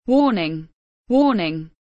Warning. Warning.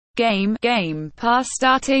 Game pass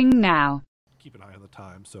starting now. Keep an eye on the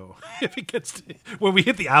time, so if it gets to, when we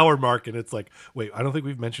hit the hour mark and it's like, wait, I don't think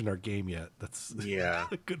we've mentioned our game yet. That's Yeah.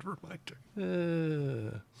 a good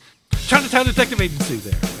reminder. Chinatown Detective Agency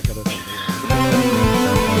there. I got it.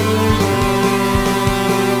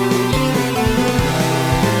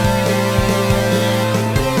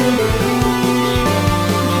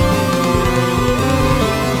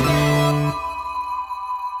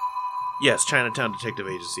 Yes, Chinatown Detective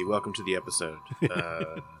Agency. Welcome to the episode.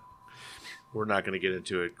 We're not going to get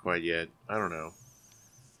into it quite yet. I don't know.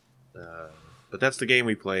 But that's the game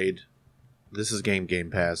we played. This is Game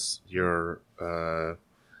Pass, your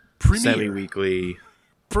semi-weekly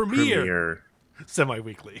premiere.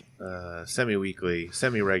 Semi-weekly. Semi-weekly,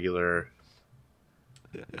 semi-regular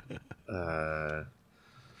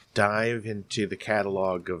dive into the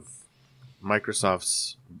catalog of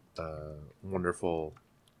Microsoft's wonderful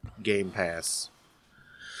Game Pass.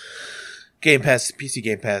 PC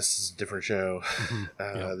Game Pass is a different show.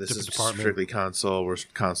 This is strictly console. We're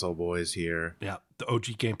console boys here. Yeah, the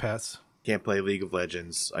OG Game Pass. Can't play League of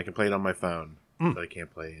Legends. I can play it on my phone, but I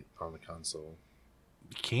can't play it on the console.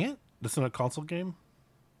 You can't? That's not a console game?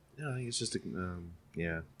 No, I think it's just a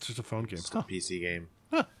It's just a phone game. Just a PC game.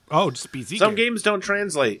 Huh. Oh, just a PC Some game. games don't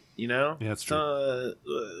translate, you know? Yeah, that's true.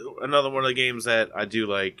 Another one of the games that I do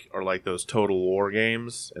like are like those Total War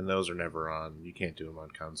games, and those are never on. You can't do them on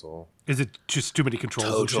console. Is it just too many controls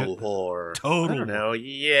and Total shit? War. Total I don't know.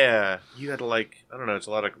 Yeah. You had to like, I don't know, it's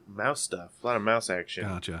a lot of mouse stuff. A lot of mouse action.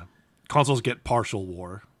 Gotcha. Consoles get partial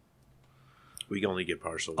war. We can only get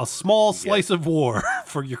partial. A small slice of war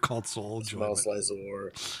for your console enjoyment. Small slice of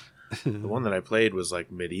war. The one that I played was like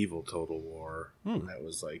medieval Total War. That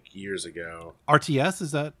was like years ago. RTS,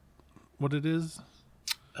 is that what it is?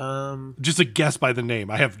 Just a guess by the name.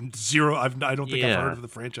 I have zero. I don't think I've heard of the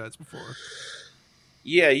franchise before.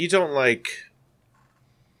 Yeah, you don't like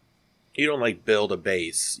build a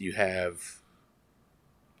base. You have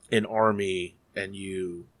an army and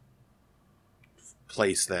you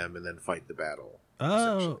place them and then fight the battle.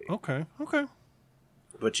 Oh, okay.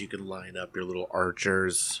 But you can line up your little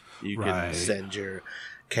archers. You Right. can send your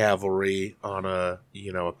cavalry on a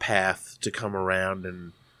path to come around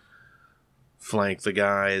and flank the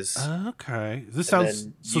guys. Okay. This sounds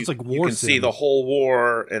so. It's like war. You can see the whole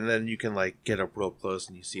war, and then you can like get up real close,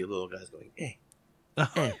 and you see little guys going, "Hey."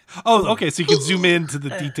 Oh, okay. So you can zoom in to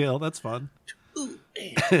the detail. That's fun.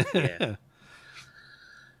 Yeah.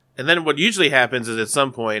 And then what usually happens is at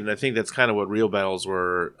some point, and I think that's kind of what real battles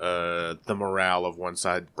were, the morale of one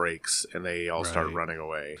side breaks and they all start running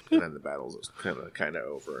away. And then the battle's kind of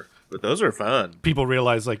over. But those are fun. People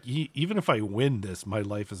realize, like, even if I win this, my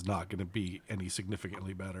life is not going to be any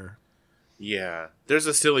significantly better. Yeah. There's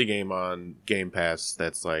a silly game on Game Pass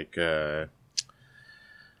that's like... it's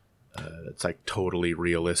like totally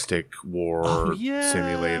realistic war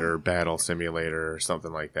simulator, battle simulator, or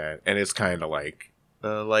something like that. And it's kind of like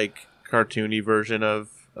cartoony version of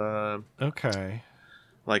okay,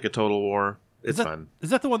 like a Total War. It's fun. Is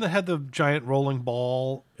that the one that had the giant rolling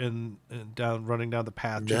ball and running down the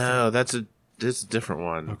path? No, that's a different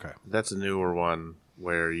one. Okay, that's a newer one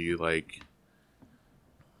where you like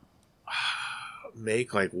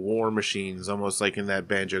make like war machines, almost like in that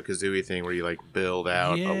Banjo-Kazooie thing where you like build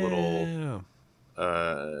out a little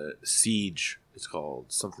siege. It's called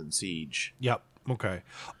something siege. Yep. Okay.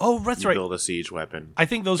 Oh, that's right. Build a siege weapon. I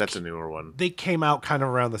think that's a newer one. They came out kind of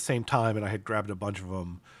around the same time, and I had grabbed a bunch of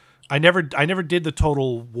them. I never did the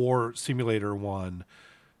Total War Simulator one.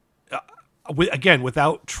 Again,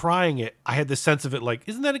 without trying it, I had this sense of it like,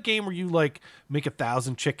 isn't that a game where you like make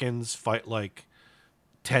 1,000 chickens fight like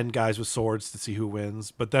 10 guys with swords to see who wins?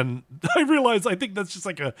 But then I realized I think that's just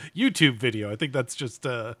like a YouTube video. I think that's just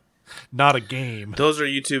not a game. Those are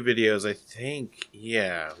YouTube videos, I think,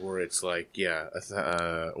 where it's like,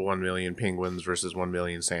 1 million penguins versus 1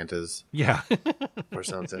 million Santas. Yeah. Or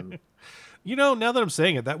something. You know, now that I'm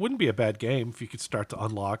saying it, that wouldn't be a bad game if you could start to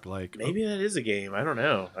unlock, like... Maybe that is a game. I don't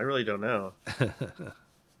know. I really don't know.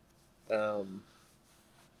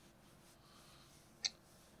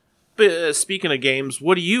 But speaking of games,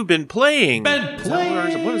 what have you been playing?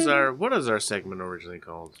 What is our segment originally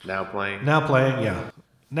called? Now playing? Now playing, yeah.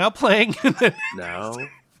 Now playing. Now?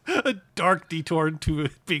 A dark detour into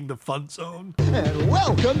it being the fun zone. And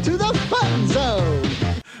welcome to the fun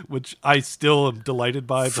zone! Which I still am delighted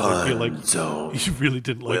by, but I feel like zone. You really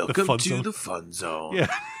didn't like the fun zone. Welcome to the fun zone. Yeah.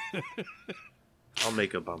 I'll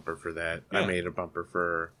make a bumper for that. Yeah. I made a bumper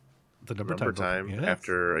for the number time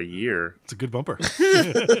after a year. It's a good bumper.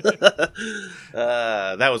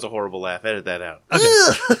 That was a horrible laugh. Edit that out.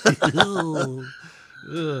 Okay.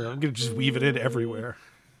 I'm gonna just weave it in everywhere.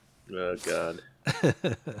 Oh God.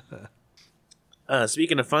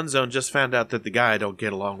 Speaking of Fun Zone, just found out that the guy I don't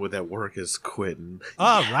get along with at work is quitting.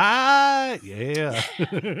 All right, yeah.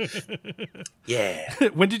 Yeah.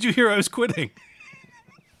 When did you hear I was quitting?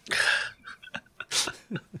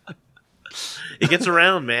 It gets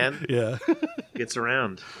around, man. Yeah. It gets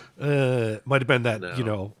around. Might have been that,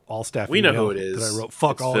 No. all staff We know email who it is. that I wrote,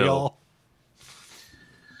 fuck It's all Phil. y'all.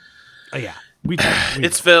 Oh, yeah. We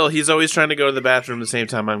It's Phil. He's always trying to go to the bathroom the same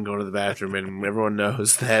time I'm going to the bathroom, and everyone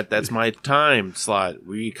knows that that's my time slot.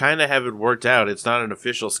 We kind of have it worked out. It's not an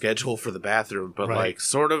official schedule for the bathroom, but Right. like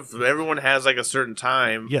sort of everyone has like a certain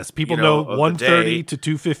time. Yes, people you know of the 1:30 day. to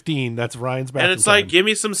 2:15. That's Ryan's bathroom And it's like, time. give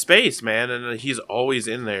me some space, man. And he's always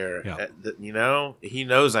in there. Yeah. He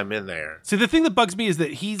knows I'm in there. See, the thing that bugs me is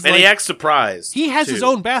that he's And like, he acts surprised. he has his too.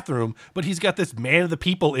 own bathroom, but he's got this man of the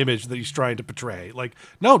people image that he's trying to portray. Like,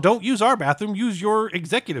 no, don't use our bathroom. Use your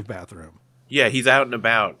executive bathroom. Yeah, he's out and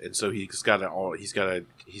about, and so he's got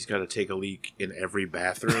to take a leak in every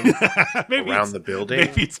bathroom Maybe around it's- the building.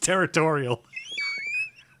 Maybe it's territorial.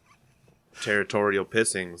 Territorial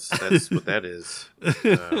pissings. That's what that is.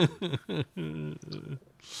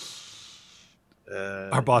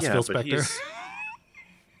 Our boss, yeah, Phil but Spector.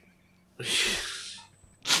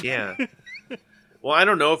 Yeah. Well, I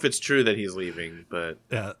don't know if it's true that he's leaving, but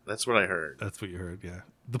Yeah, that's what I heard. that's what you heard. Yeah.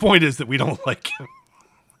 The point is that we don't like him.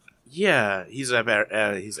 Yeah, he's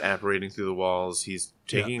apparating through the walls. He's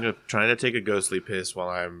trying to take a ghostly piss while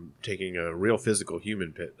I'm taking a real physical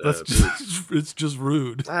human piss. That's it's just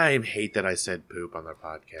rude. I hate that I said poop on their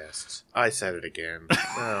podcast. I said it again.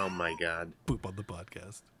 Oh my God. Poop on the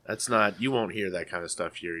podcast. That's not, you won't hear that kind of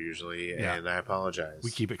stuff here usually, Yeah. and I apologize.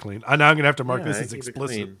 We keep it clean. Now I'm going to have to mark this I as keep it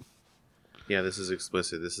explicit. clean. Yeah, this is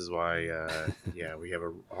explicit. This is why, we have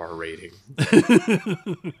a R rating. This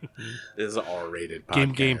is an R-rated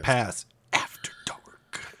podcast. Game Pass. After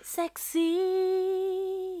Dark. Sexy.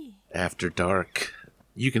 After dark.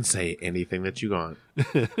 You can say anything that you want.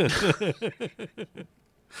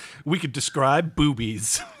 We could describe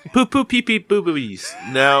boobies. Poo poo pee pee boo boobies.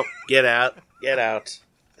 No, get out. Get out.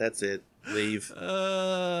 That's it. Leave.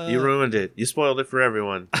 You ruined it. You spoiled it for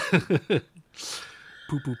everyone.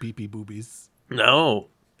 Poo poo pee pee boobies. No.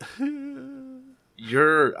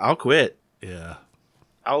 I'll quit. Yeah.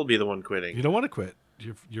 I'll be the one quitting. You don't want to quit.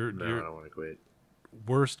 No, I don't want to quit.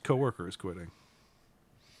 Worst coworker is quitting.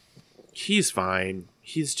 He's fine.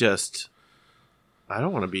 He's just, I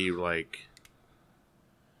don't want to be like,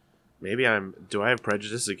 maybe do I have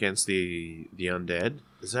prejudice against the undead?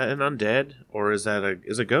 Is that an undead? Or is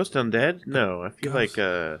a ghost undead? No, I feel like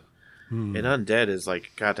an undead is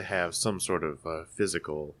like got to have some sort of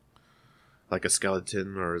physical, like a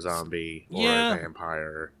skeleton or a zombie or Yeah. a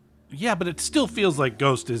vampire. Yeah, but it still feels like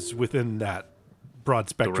Ghost is within that broad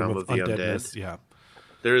spectrum realm of of the undeadness. undead. Yeah.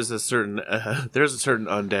 There's a certain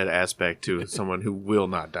undead aspect to someone who will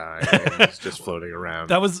not die and is just floating around.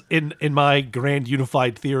 That was in my grand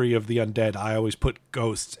unified theory of the undead. I always put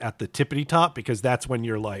ghosts at the tippity top because that's when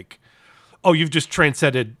you're like, oh, you've just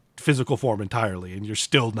transcended physical form entirely and you're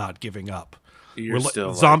still not giving up. You're still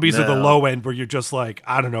like, zombies are the no. low end where you're just like,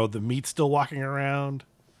 I don't know, the meat's still walking around.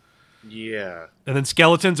 Yeah. And then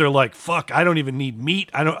skeletons are like, fuck, I don't even need meat.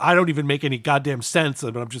 I don't even make any goddamn sense,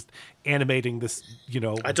 but I'm just animating this,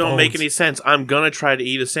 I don't make bones. any sense. I'm gonna try to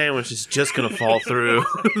eat a sandwich. It's just gonna fall through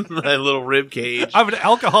my little rib cage. I'm an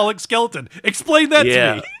alcoholic skeleton. Explain that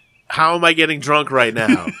to me. How am I getting drunk right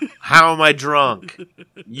now? How am I drunk?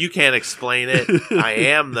 You can't explain it. I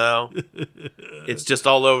am, though. It's just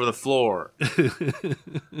all over the floor.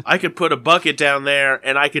 I could put a bucket down there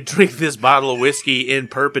and I could drink this bottle of whiskey in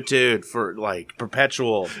perpetuity for, like,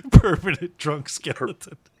 perpetual. Permanent drunk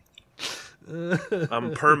skeleton.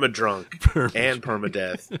 I'm perma-drunk and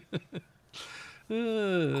permadeath.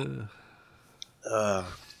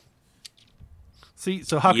 See,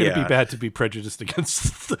 so how can it be Yeah. bad to be prejudiced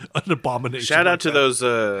against an abomination? Shout like out to that?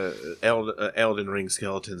 those Elden Ring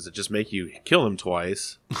skeletons that just make you kill them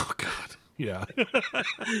twice. Oh God, yeah.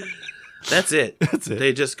 That's it. That's it.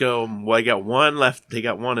 They just go, well, I got one left. They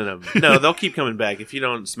got one in them. No, they'll keep coming back. If you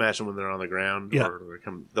don't smash them when they're on the ground, Yeah.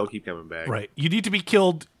 they'll keep coming back. Right. You need to be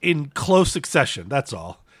killed in close succession. That's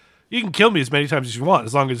all. You can kill me as many times as you want,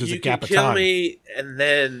 as long as there's You a gap can of kill time. me and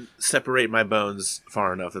then separate my bones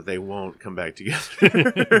far enough that they won't come back together.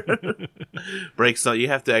 You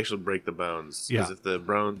have to actually break the bones. Because Yeah. if the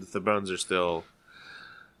bones are still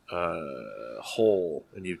whole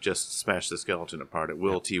and you've just smashed the skeleton apart, it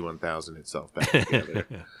will T-1000 itself back together.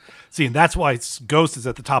 See, and that's why Ghost is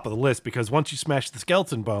at the top of the list, because once you smash the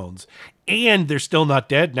skeleton bones and they're still not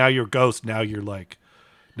dead, now you're Ghost. Now you're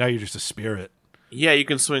just a spirit. Yeah, you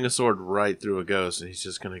can swing a sword right through a ghost, and he's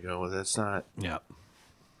just going to go, well, that's not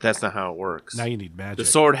how it works. Now you need magic. The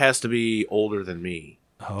sword has to be older than me.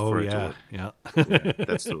 Oh, yeah. Yeah,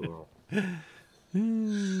 that's the rule.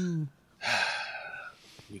 You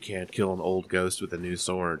can't kill an old ghost with a new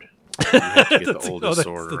sword. You have to get the oldest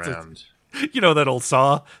sword around. You know that old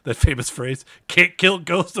saw, that famous phrase, can't kill new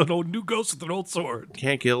ghost with an old sword.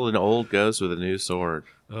 Can't kill an old ghost with a new sword.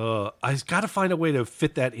 I got to find a way to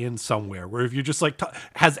fit that in somewhere where if you're just like,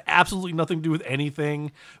 has absolutely nothing to do with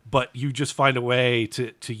anything, but you just find a way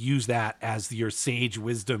to use that as your sage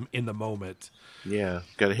wisdom in the moment. Yeah,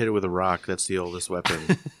 got to hit it with a rock. That's the oldest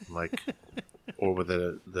weapon. Or with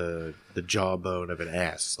the jawbone of an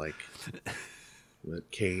ass, like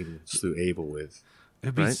that Cain slew Abel with.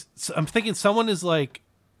 Right? I'm thinking someone is like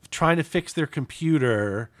trying to fix their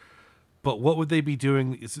computer, but what would they be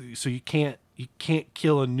doing? So you can't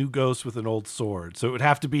kill a new ghost with an old sword. So it would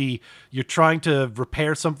have to be you're trying to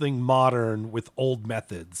repair something modern with old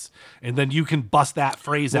methods, and then you can bust that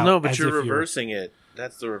phrase out. No, but you're reversing it.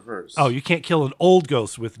 That's the reverse. Oh, you can't kill an old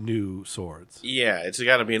ghost with new swords. Yeah, it's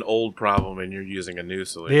got to be an old problem, and you're using a new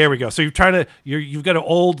solution. There we go. So you've got an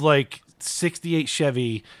old like '68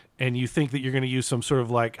 Chevy, and you think that you're going to use some sort of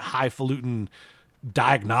like highfalutin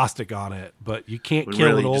diagnostic on it, but you can't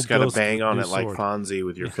kill an old ghost. You just got to bang on it sword. like Fonzie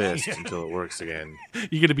with your fist until it works again.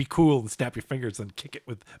 You're going to be cool and snap your fingers and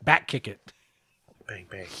back kick it. Bang,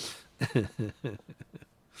 bang.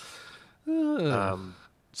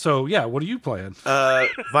 So, yeah, what are you playing?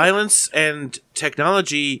 Violence and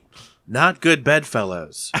technology, not good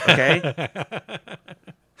bedfellows, okay? I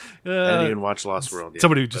didn't even watch Lost World yet.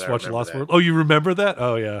 Somebody who just watched Lost World? Oh, you remember that?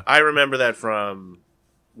 Oh, yeah. I remember that from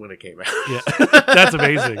when it came out. Yeah, that's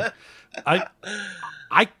amazing. I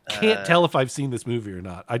can't tell if I've seen this movie or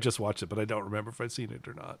not. I just watched it, but I don't remember if I've seen it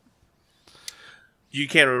or not. You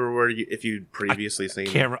can't remember if you'd previously seen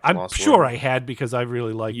it? I'm sure I had because I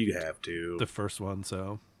really liked You have to. the first one,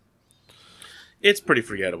 so. It's pretty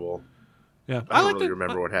forgettable. Yeah, I don't really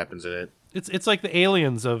remember what happens in it. It's like the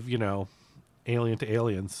aliens of, Alien to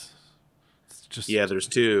Aliens. It's just there's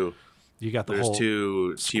two. You got there's whole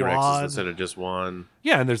two squad. T-Rexes instead of just one.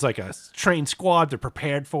 Yeah, and there's like a trained squad. They're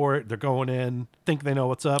prepared for it. They're going in, think they know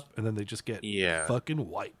what's up, and then they just get fucking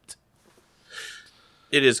wiped.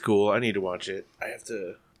 It is cool. I need to watch it.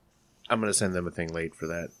 I'm going to send them a thing late for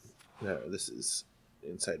that. No, this is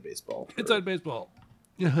Inside Baseball. Inside Baseball.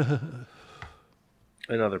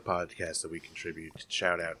 Another podcast that we contribute.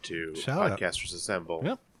 Shout out to Podcasters Assemble.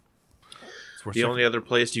 Yep. The only other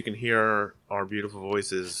place you can hear our beautiful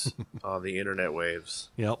voices on the internet waves.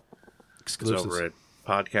 Yep. Exclusives. It's over at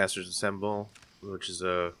Podcasters Assemble, which is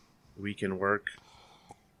a week in work.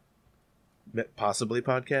 Possibly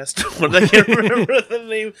podcast. What I can't remember the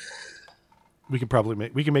name.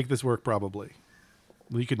 We can make this work probably.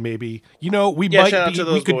 We could maybe shout out to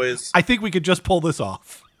those boys. I think we could just pull this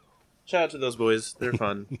off. Shout out to those boys. They're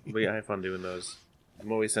fun. I have fun doing those.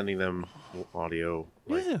 I'm always sending them audio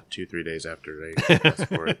 2-3 days after they ask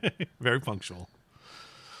for it. Very functional.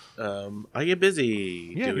 I get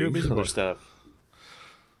busy doing busy other stuff.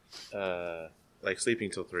 Like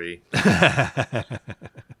sleeping till 3.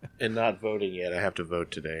 And not voting yet. I have to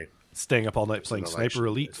vote today. Staying up all night playing Sniper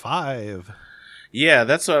Elite 5. Yeah,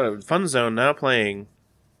 that's Fun Zone now playing.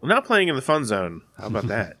 I'm not playing in the Fun Zone. How about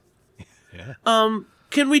that? Yeah.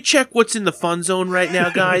 Can we check what's in the Fun Zone right now,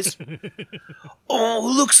 guys?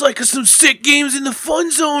 Oh, looks like some sick games in the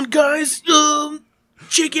Fun Zone, guys.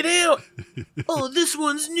 Check it out. Oh, this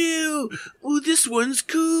one's new. Oh, this one's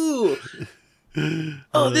cool.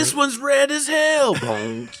 Oh, this one's red as hell. Sick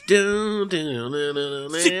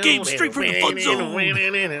game straight from the Fun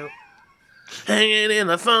Zone. Hanging in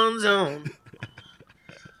the Fun Zone.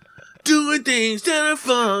 Doing things that are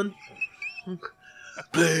fun.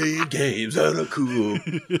 Playing games that are cool.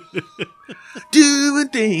 Doing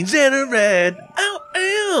things that are rad. Ow,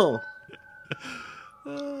 ow.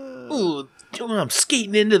 Ooh, I'm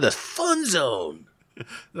skating into the Fun Zone.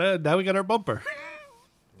 Now we got our bumper.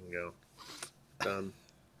 There we go. Done.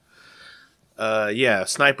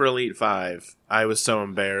 Sniper Elite 5. I was so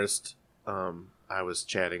embarrassed. I was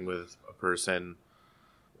chatting with a person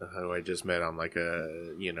who I just met on like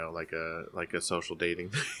a social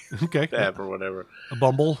dating app or whatever. A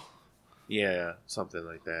Bumble? Yeah, something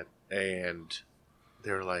like that. And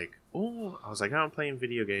they were like, "Oh," I was like, "I'm playing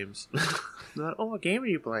video games." They're like, "Oh, what game are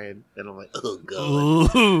you playing?" And I'm like, "Oh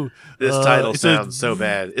god, this title sounds so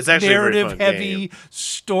bad." It's actually narrative a very fun heavy, game.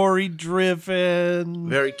 story driven,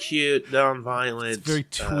 very cute, non-violent, it's very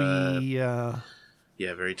twee. Yeah,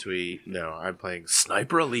 very twee. No, I'm playing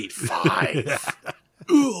Sniper Elite 5.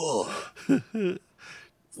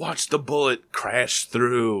 What watch the bullet crash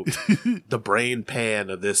through the brain pan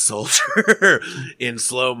of this soldier in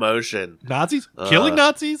slow motion. Nazis? Killing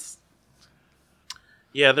Nazis?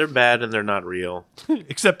 Yeah, they're bad and they're not real.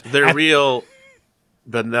 Except they're real,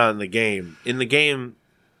 but not in the game. In the game,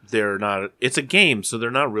 they're not. It's a game, so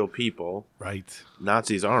they're not real people. Right.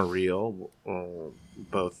 Nazis aren't real,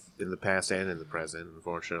 both in the past and in the present,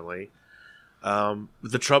 unfortunately.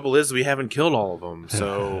 The trouble is we haven't killed all of them,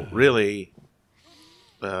 so really...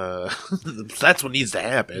 that's what needs to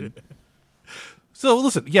happen. So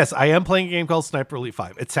listen, yes, I am playing a game called Sniper Elite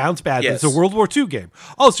 5. It sounds bad, but Yes. it's a World War II game.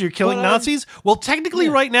 Oh, so you're killing Nazis? Well, technically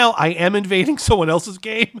right now I am invading someone else's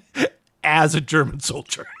game as a German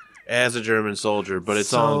soldier. As a German soldier, but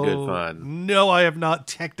it's all in good So, fun. No, I am not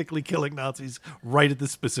technically killing Nazis right at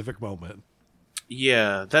this specific moment.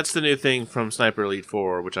 Yeah, that's the new thing from Sniper Elite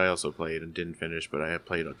 4, which I also played and didn't finish, but I have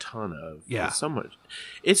played a ton of. Yeah. It's so much.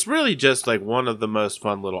 It's really just like one of the most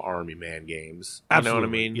fun little army man games. You know what I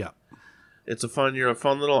mean? Yeah. You're a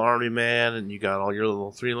fun little army man, and you got all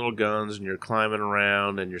your three little guns, and you're climbing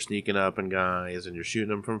around, and you're sneaking up on guys, and you're shooting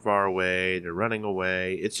them from far away, and you're running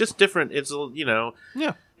away. It's just different. It's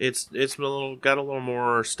Yeah. it's got a little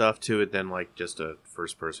more stuff to it than like just a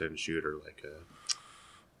first person shooter, like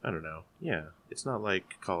I don't know. Yeah, it's not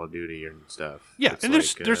like Call of Duty and stuff. Yeah, It's and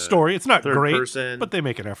like, there's story. It's not third great, person. but they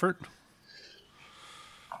make an effort.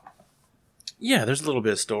 Yeah, there's a little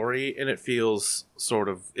bit of story, and it feels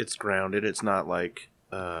it's grounded. It's not like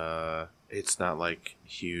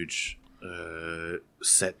huge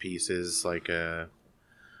set pieces like a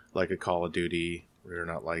Call of Duty. We're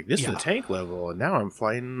not like this is a tank level, and now I'm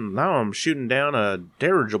fighting. Now I'm shooting down a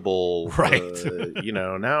dirigible. Right.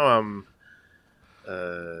 Now I'm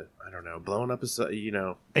I don't know, blowing up a.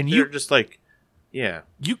 And they're just like. Yeah.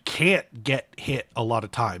 You can't get hit a lot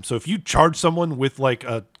of times. So if you charge someone with like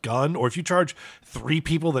a gun, or if you charge 3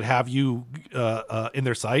 people that have you in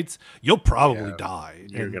their sights, you'll probably die.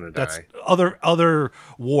 You're And gonna that's die. Other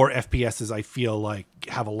war FPSs I feel like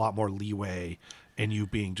have a lot more leeway in you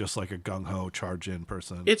being just like a gung-ho charge-in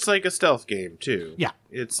person. It's like a stealth game too. Yeah.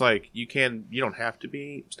 It's like you don't have to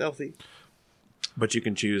be stealthy, but you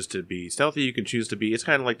can choose to be stealthy. You can choose to be. It's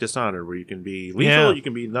kind of like Dishonored, where you can be lethal. Yeah. You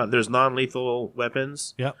can be not. There's non-lethal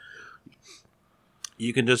weapons. Yep.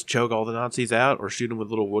 You can just choke all the Nazis out, or shoot them with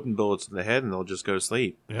little wooden bullets in the head, and they'll just go to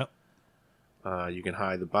sleep. Yep. You can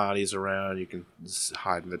hide the bodies around. You can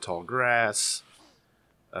hide in the tall grass.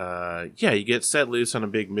 You get set loose on a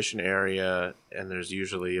big mission area, and there's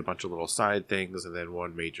usually a bunch of little side things, and then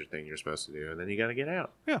one major thing you're supposed to do, and then you got to get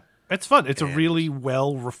out. Yeah. It's fun. It's a And- really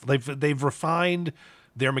they've refined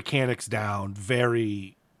their mechanics down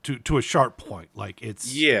very to a sharp point. Like it's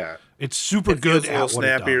super It good feels a at little what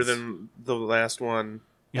snappier it does. than the last one.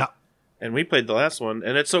 Yeah. And we played the last one,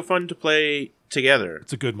 and it's so fun to play together.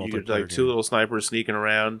 It's a good You multiplayer get like 2 game. little snipers sneaking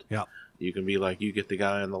around. Yeah. You can be like, you get the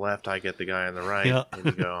guy on the left, I get the guy on the right, Yeah. and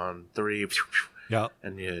you go on 3, Yeah.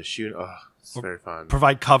 and you shoot. Oh, it's very fun.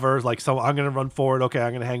 Provide cover. Like, so I'm going to run forward. Okay, I'm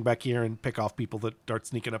going to hang back here and pick off people that start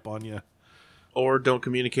sneaking up on you. Or don't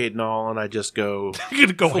communicate and all, and I just go You're going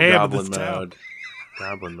to go full ham in goblin this town. mode.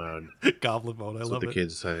 Goblin mode. Goblin mode. I That's love what the it.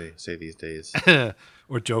 kids say these days.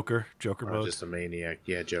 Or Joker I'm mode. just a maniac.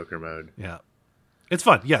 Yeah, Joker mode. Yeah. It's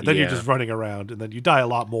fun. Yeah, then you're Yeah. just running around, and then you die a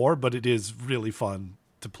lot more, but it is really fun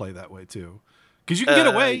to play that way too. Because you can get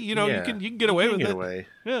away, yeah. you can get away with get it. away.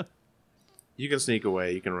 Yeah. You can sneak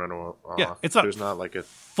away. You can run off. Yeah, it's not- There's not like a.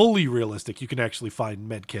 Fully realistic. You can actually find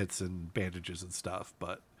med kits and bandages and stuff,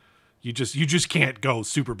 but you just can't go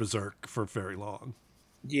super berserk for very long.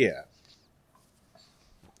 Yeah.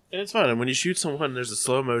 And it's fun. And when you shoot someone, there's a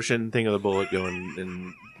slow motion thing of the bullet going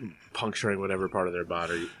and puncturing whatever part of their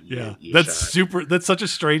body. You that's shot. super. That's such a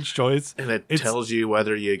strange choice. And it tells you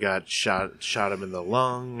whether you got shot him in the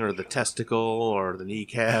lung or the testicle or the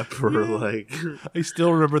kneecap or like. I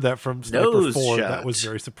still remember that from Sniper Nose 4. shot. That was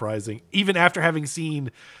very surprising. Even after having seen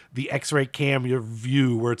the X-ray cam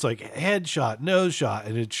view where it's like headshot, nose shot,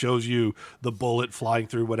 and it shows you the bullet flying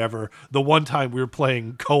through whatever. The one time we were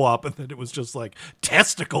playing co-op, and then it was just like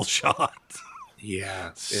testicle shot. Yeah.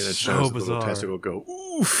 And it So shows the little bizarre. testicle go,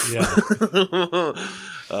 oof. Yeah,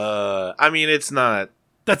 I mean, it's not.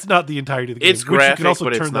 that's not the entirety of the game. It's which you graphic, can also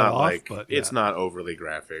but turn it's that not off, like but it's yeah. not overly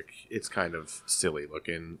graphic. It's kind of silly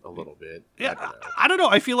looking a little bit. Yeah, I don't know. I don't know.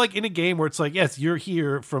 I feel like in a game where it's like, yes, you're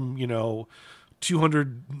here from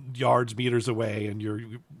 200 yards, meters away, and you're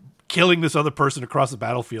killing this other person across the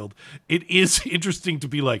battlefield. It is interesting to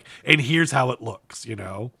be like, and here's how it looks,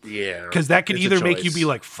 Yeah, because that can It's a either make you choice. be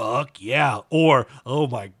like, fuck yeah, or oh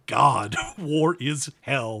my god, war is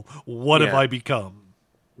hell. What have Yeah. I become?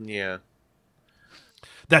 Yeah,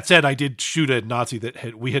 That said, I did shoot a Nazi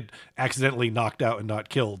that we had accidentally knocked out and not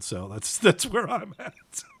killed, so that's where I'm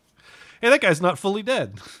at. Hey, that guy's not fully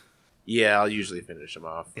dead. Yeah, I'll usually finish them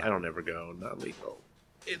off. Yeah. I don't ever go non-lethal.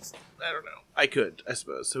 I don't know. I could, I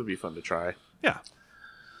suppose. It would be fun to try. Yeah.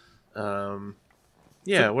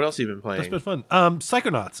 Yeah, what else have you been playing? That's been fun.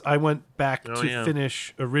 Psychonauts. I went back to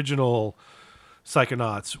finish original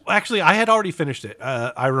Psychonauts. Actually, I had already finished it.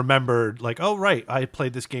 I remembered, like, oh, right, I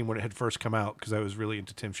played this game when it had first come out because I was really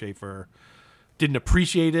into Tim Schafer. Didn't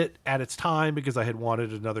appreciate it at its time because I had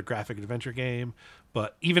wanted another graphic adventure game.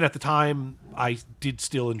 But even at the time, I did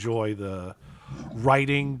still enjoy the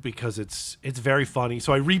writing because it's very funny.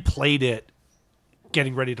 So I replayed it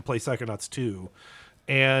getting ready to play Psychonauts 2.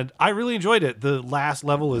 And I really enjoyed it. The last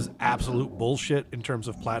level is absolute bullshit in terms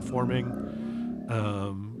of platforming.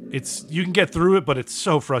 You can get through it, but it's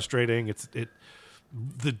so frustrating.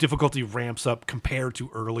 The difficulty ramps up compared to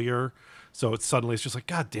earlier. So it's just like,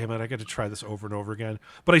 God damn it, I got to try this over and over again.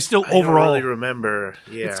 But I still overall don't really remember.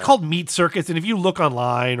 Yeah. It's called Meat Circus, and if you look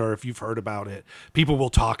online or if you've heard about it, people will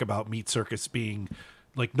talk about Meat Circus being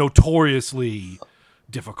like notoriously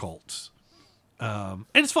difficult. And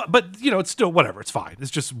it's fun, but it's still whatever. It's fine. It's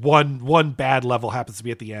just one bad level happens to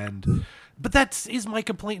be at the end. But that is my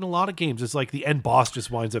complaint in a lot of games. It's like the end boss just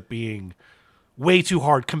winds up being way too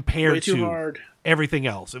hard compared to everything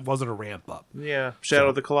else. It wasn't a ramp up. Yeah. Shadow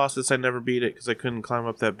of the Colossus, I never beat it because I couldn't climb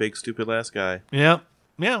up that big stupid last guy. Yeah.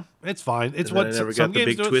 Yeah. It's fine. It's what I never some got the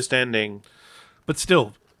games big do. twist ending. But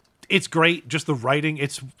still, it's great. Just the writing.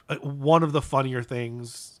 It's one of the funnier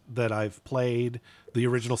things that I've played. The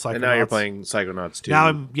original Psychonauts. And now you're playing Psychonauts 2.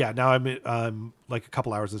 Now I'm like a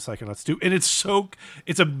couple hours of Psychonauts 2, and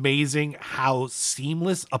it's amazing how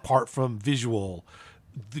seamless, apart from visual,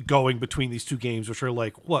 going between these two games, which are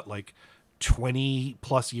like 20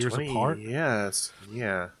 plus years apart. Yes,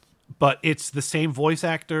 yeah. But it's the same voice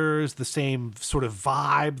actors, the same sort of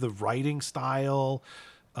vibe, the writing style,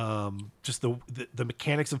 just the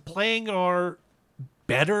mechanics of playing are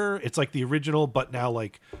better. It's like the original, but now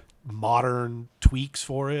like modern tweaks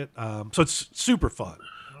for it. So it's super fun.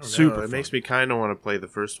 It makes me kind of want to play the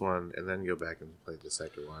first one and then go back and play the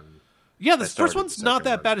second one. Yeah, the first one's not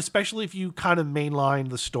that bad, especially if you kind of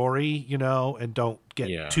mainline the story, and don't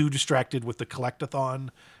get too distracted with the collectathon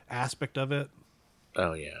aspect of it.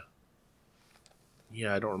 Oh yeah.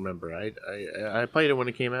 Yeah, I don't remember. I played it when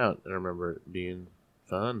it came out. I remember it being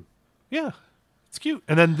fun. Yeah, it's cute.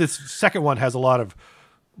 And then this second one has a lot of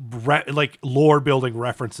lore building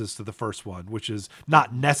references to the first one, which is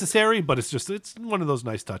not necessary, but it's one of those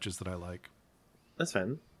nice touches that I like. That's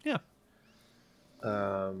fun. Yeah.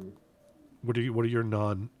 What are your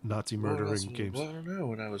non-Nazi murdering games? I don't know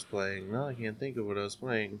what I was playing. No, I can't think of what I was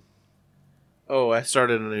playing. Oh, I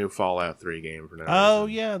started a new Fallout 3 game for now. Oh,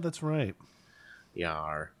 yeah, that's right.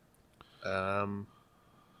 Yeah.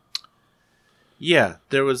 Yeah,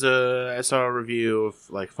 there was I saw a review of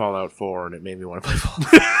like Fallout 4 and it made me want to play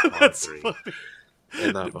Fallout That's 3. funny.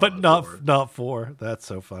 And not but Fallout not 4. That's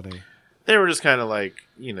so funny. They were just kind of like,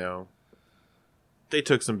 they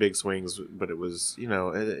took some big swings, but it was,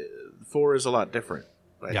 4 is a lot different,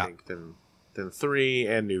 I think, than 3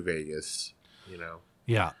 and New Vegas,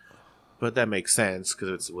 Yeah. But that makes sense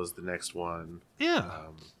because it was the next one. Yeah.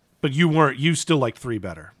 But you still like 3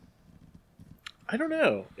 better. I don't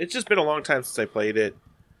know. It's just been a long time since I played it,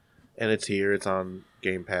 and it's here. It's on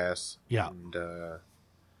Game Pass. Yeah. And,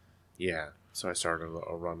 so I started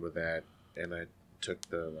a run with that, and I took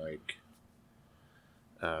the,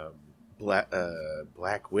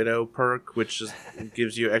 Black Widow perk, which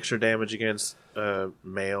gives you extra damage against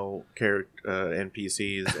male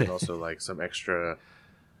NPCs, and also, some extra,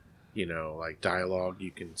 dialogue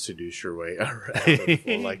you can seduce your way out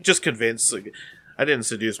of. Or, just convince... I didn't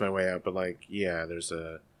seduce my way out, but there's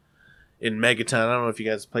in Megaton. I don't know if you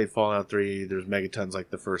guys played Fallout 3. There's Megaton's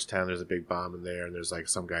the first town. There's a big bomb in there, and there's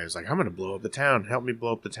some guy who's like, "I'm gonna blow up the town. Help me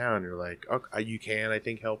blow up the town." And you're like, "Okay, you can." I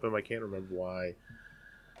think help him. I can't remember why.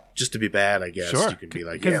 Just to be bad, I guess. Sure. You can be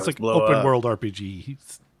like, because "Yeah, it's let's like blow open up." world RPG.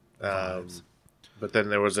 But then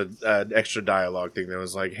there was an extra dialogue thing that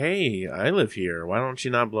was like, "Hey, I live here. Why don't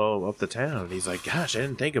you not blow up the town?" And he's like, "Gosh, I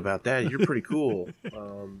didn't think about that. You're pretty cool.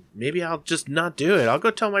 Maybe I'll just not do it. I'll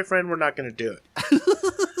go tell my friend we're not going to do it."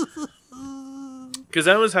 Because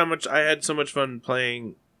that was how much I had so much fun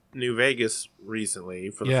playing New Vegas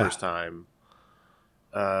recently for the first time.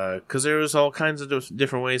 Because there was all kinds of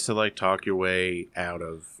different ways to talk your way out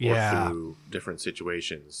of or through different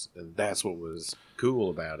situations, and that's what was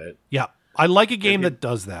cool about it. Yeah. I like a game that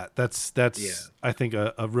does that. That's I think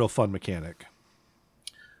a real fun mechanic.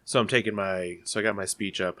 So I got my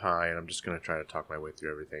speech up high, and I'm just gonna try to talk my way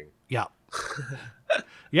through everything. Yeah.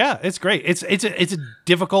 Yeah, it's great. It's a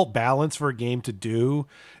difficult balance for a game to do,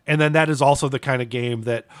 and then that is also the kind of game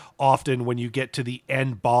that often when you get to the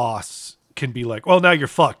end boss can be like, well, now you're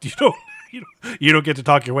fucked. You don't get to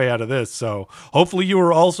talk your way out of this. So hopefully you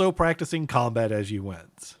were also practicing combat as you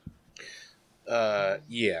went.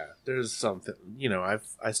 Yeah, there's something.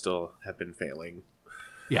 I still have been failing.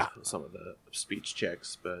 Yeah, some of the speech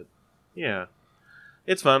checks, but yeah,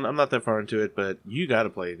 it's fun. I'm not that far into it, but you got to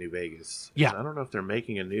play New Vegas. Yeah, and I don't know if they're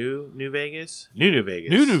making a New Vegas. New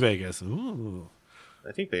Vegas. Ooh,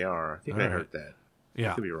 I think they are. I think I heard that.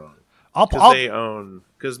 Yeah, I could be wrong. Because we own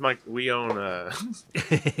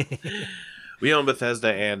we own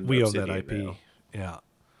Bethesda and we Obsidian own that IP. now. Yeah,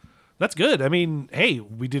 that's good. I mean, hey,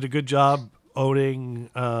 we did a good job owning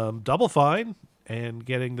Double Fine and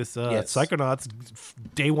getting this Psychonauts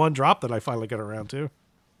day one drop that I finally got around to.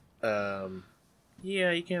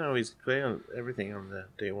 Yeah, you can't always play on everything on the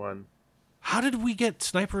day one. How did we get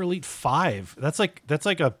Sniper Elite 5? That's like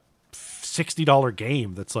a $60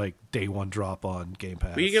 game that's like day one drop on Game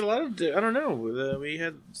Pass. We get a lot of, I don't know. We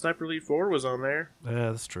had Sniper Elite 4 was on there.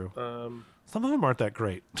 Yeah, that's true. Some of them aren't that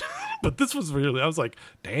great, but this was really, I was like,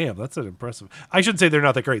 damn, that's an impressive. I shouldn't say they're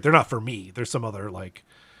not that great. They're not for me. There's some other like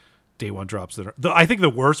day one drops that are, I think the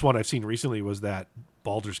worst one I've seen recently was that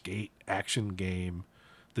Baldur's Gate action game,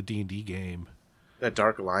 the D&D game. That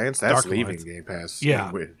Dark Alliance, that's leaving Game Pass.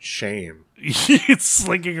 Yeah. With shame. It's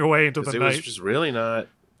slinking away into the night. It was just really not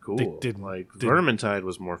cool. Vermintide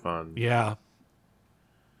was more fun. Yeah.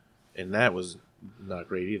 And that was not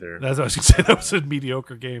great either. That's what I was going to say. That was a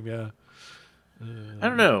mediocre game, yeah. I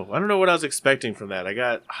don't know. I don't know what I was expecting from that. I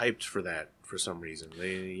got hyped for that for some reason.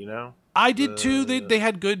 I did too. They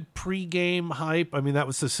had good pre-game hype. I mean, that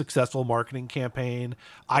was a successful marketing campaign.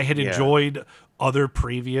 I had enjoyed other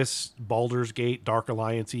previous Baldur's Gate, Dark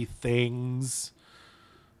Alliance-y things.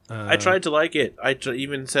 I tried to like it. I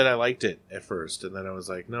even said I liked it at first, and then I was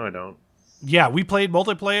like, no, I don't. Yeah, we played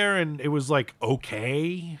multiplayer, and it was like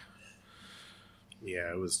okay.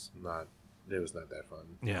 Yeah, it was not that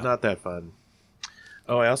fun. Yeah, not that fun.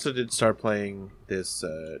 Oh, I also did start playing this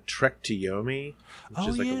Trek to Yomi, which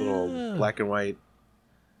is like a little black and white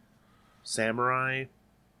samurai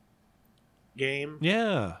game.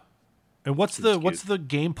 Yeah. And what's the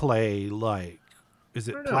gameplay like? Is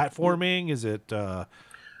it platforming? Is it side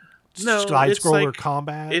scroller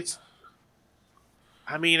combat? It's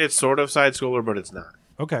sort of side scroller, but it's not.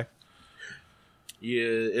 Okay. Yeah,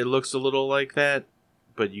 it looks a little like that,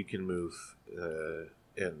 but you can move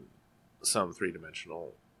in some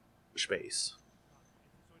three-dimensional space.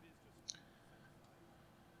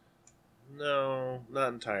 No, not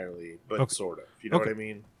entirely, but sort of. You know what I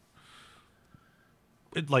mean?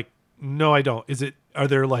 No, I don't. Are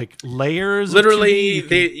there like layers? Literally,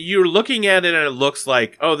 you're looking at it and it looks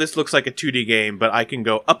like, oh, this looks like a 2D game, but I can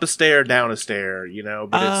go up a stair, down a stair,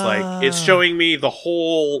 but it's like, it's showing me a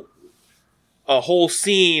whole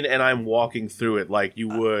scene and I'm walking through it like you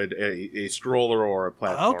would a stroller or a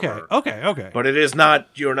platformer. Okay. But it is not,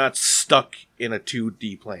 you're not stuck in a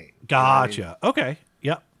 2D plane. Gotcha. You know what I mean? Okay.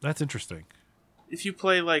 Yep. That's interesting. If you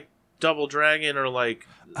play like Double Dragon or like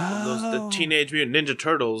the Teenage Mutant Ninja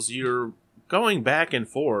Turtles, you're going back and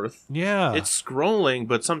forth. Yeah. It's scrolling,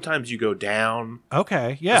 but sometimes you go down.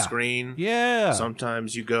 Okay. Yeah. The screen. Yeah.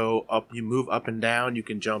 Sometimes you go up, you move up and down. You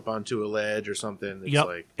can jump onto a ledge or something. It's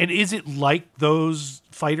like. And is it like those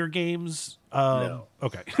fighter games? No.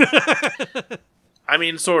 Okay. I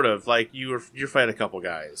mean, sort of. Like you fight a couple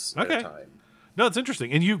guys at a time. No, it's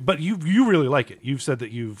interesting. And you really like it. You've said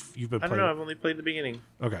that you've been playing. I don't know. I've only played the beginning.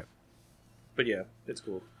 Okay. But yeah, it's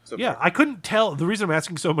cool. So yeah, far. I couldn't tell. The reason I'm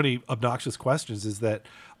asking so many obnoxious questions is that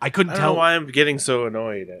I couldn't tell. I don't know why I'm getting so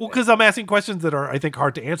annoyed. Well, because I'm asking questions that are, I think,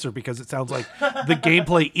 hard to answer because it sounds like the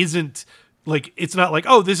gameplay isn't like, it's not like,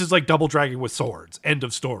 oh, this is like Double Dragon with swords. End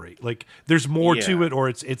of story. Like there's more to it,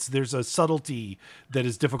 or there's a subtlety that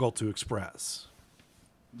is difficult to express.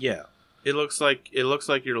 Yeah, it looks like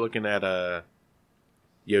you're looking at a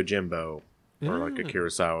Yojimbo or like a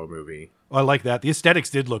Kurosawa movie. Oh, I like that. The aesthetics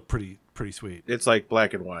did look pretty sweet. It's like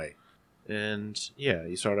black and white. And yeah,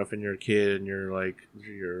 you start off and you're a kid and you're like,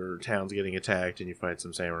 your town's getting attacked and you fight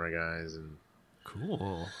some samurai guys and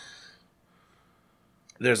cool.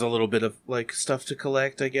 There's a little bit of like stuff to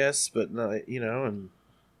collect, I guess, but not,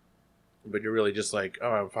 but you're really just like,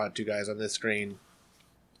 oh, I fought 2 guys on this screen.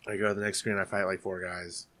 I go to the next screen, I fight like 4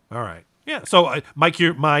 guys. All right. Yeah. So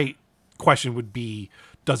my question would be,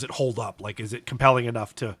 does it hold up? Like, is it compelling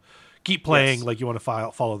enough to keep playing? Yes. Like you want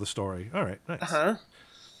to follow the story. All right. Nice. Uh-huh.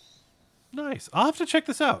 Nice. I'll have to check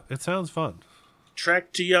this out. It sounds fun.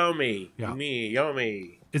 Trek to Yomi. Yeah.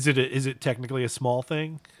 Yomi. Is it technically a small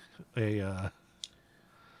thing? I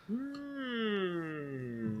don't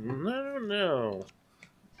know.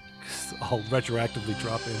 I'll retroactively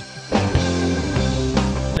drop in.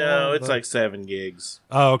 No, it's like 7 gigs.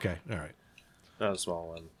 Oh, okay. All right. Not a small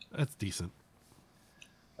one. That's decent.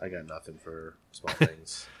 I got nothing for small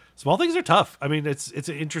things. Small things are tough. I mean, it's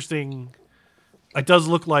an interesting. It does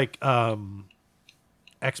look like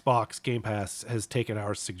Xbox Game Pass has taken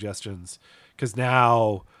our suggestions, because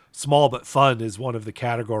now small but fun is one of the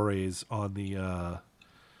categories on the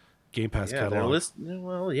Game Pass catalog.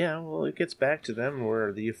 Well, it gets back to them.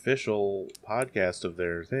 We're the official podcast of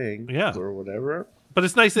their thing, or whatever. But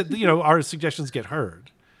it's nice that our suggestions get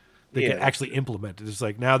heard. They get actually implemented. It's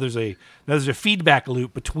like now there's a feedback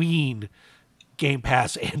loop between Game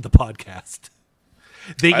Pass and the podcast.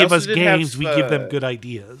 They give us games, we give them good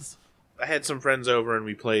ideas. I had some friends over and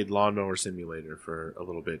we played Lawnmower Simulator for a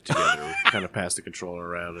little bit together. We kind of passed the controller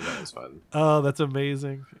around and that was fun. Oh, that's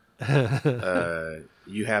amazing.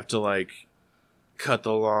 You have to cut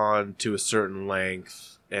the lawn to a certain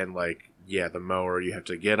length and the mower, you have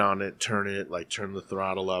to get on it, turn it, turn the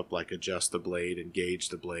throttle up, adjust the blade, engage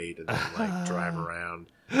the blade, and then drive around.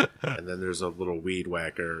 And then there's a little weed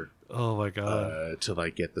whacker. Oh my god!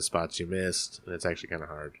 To get the spots you missed, and it's actually kind of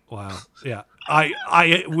hard. Wow. Yeah,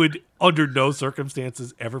 I would under no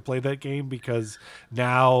circumstances ever play that game, because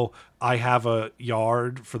now I have a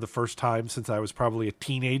yard for the first time since I was probably a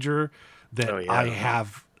teenager that I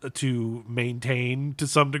have to maintain to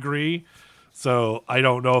some degree. So I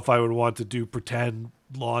don't know if I would want to do pretend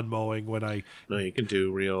lawn mowing when I. No, you can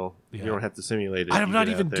do real. You don't have to simulate it. I'm not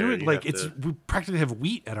even doing we practically have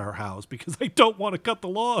wheat at our house because I don't want to cut the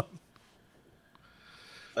lawn.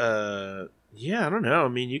 Yeah, I don't know. I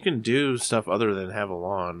mean, you can do stuff other than have a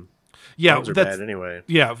lawn. Yeah, Lawns are bad anyway.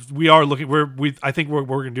 Yeah, we are looking. I think what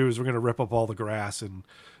we're gonna do is we're gonna rip up all the grass and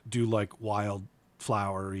do wild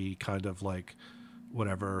flowery kind of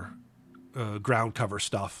whatever ground cover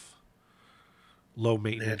stuff. Low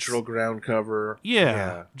maintenance, natural ground cover.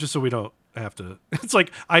 Yeah, just so we don't have to. It's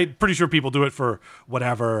I'm pretty sure people do it for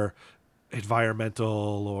whatever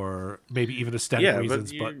environmental or maybe even aesthetic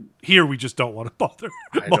reasons, but here we just don't want to bother.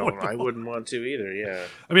 I wouldn't want to either. Yeah,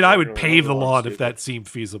 I mean, I would pave the lawn if that seemed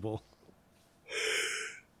feasible.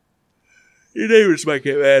 Your neighbors might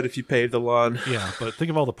get mad if you pave the lawn. Yeah, but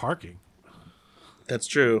think of all the parking. That's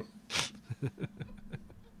true.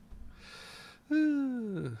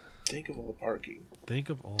 Think of all the parking.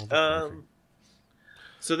 Parking.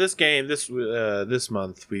 So this game, this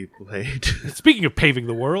month we played. Speaking of paving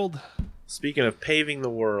the world. Speaking of paving the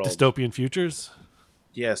world. Dystopian futures.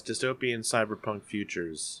 Yes, dystopian cyberpunk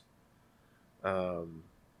futures.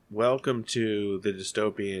 Welcome to the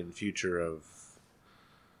dystopian future of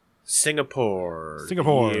Singapore.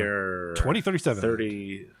 Year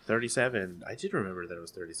 2037. 37. I did remember that it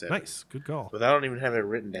was 37. Nice. Good call. But I don't even have it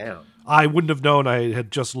written down. I wouldn't have known. I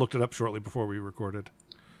had just looked it up shortly before we recorded.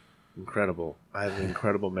 Incredible. I have an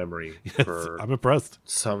incredible memory for I'm impressed.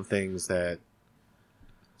 some things that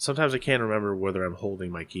sometimes I can't remember whether I'm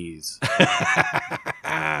holding my keys.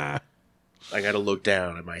 I got to look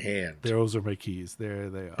down at my hand. Those are my keys. There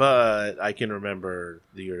they are. But I can remember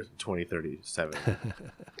the year 2037.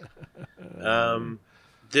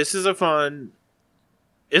 This is a fun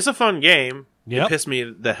game. Yep. It pissed me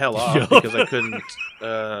the hell off because I couldn't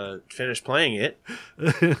finish playing it.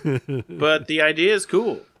 But the idea is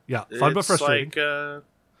cool. Yeah, fun but frustrating.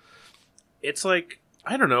 It's I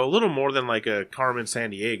don't know, a little more than a Carmen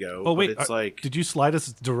Sandiego. Oh wait, it's did you slide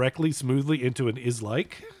us directly, smoothly into an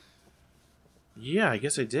is-like? Yeah, I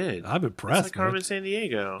guess I did. I'm impressed. It's like Carmen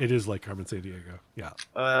Sandiego. It is like Carmen Sandiego. Yeah.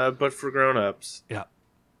 But for grown-ups. Yeah.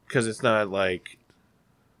 Because it's not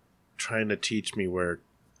trying to teach me where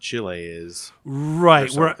Chile is.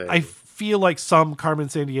 Right. Where I feel like some Carmen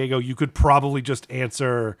Sandiego you could probably just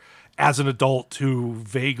answer as an adult who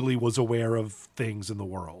vaguely was aware of things in the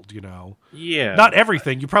world, Yeah. Not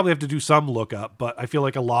everything. You probably have to do some lookup, but I feel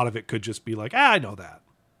like a lot of it could just be I know that.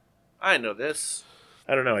 I know this.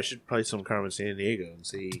 I don't know. I should play some Carmen Sandiego and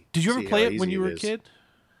see. Did you ever play it when you were a kid?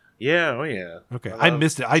 Yeah. Oh yeah. Okay. I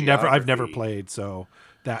missed it. I've never played, so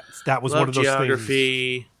that was one of those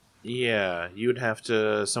geography. things. Yeah, you'd have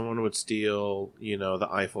to. Someone would steal, the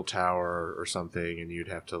Eiffel Tower or something, and you'd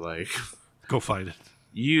have to go find it.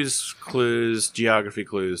 Use geography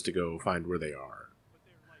clues to go find where they are.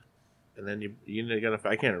 And then you gotta.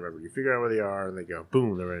 I can't remember. You figure out where they are, and they go,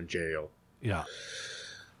 boom, they're in jail. Yeah.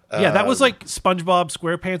 Yeah, that was like SpongeBob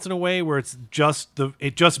SquarePants in a way, where it just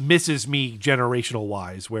misses me generational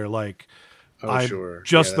wise, where I'm sure.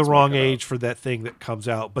 just Yeah, the that's wrong my cutoff. age for that thing that comes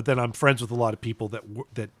out. But then I'm friends with a lot of people that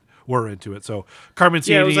were into it. So Carmen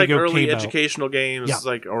Yeah, Sandiego it was like came early out. educational games, Yeah.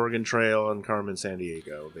 like Oregon Trail and Carmen San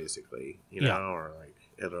Diego, basically. You know, Yeah. or like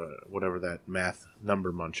at whatever that math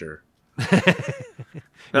number muncher.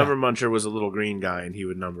 Number muncher was a little green guy, and he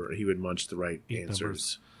would munch the right Eat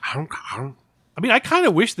answers. I mean, I kind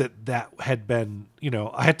of wish that had been,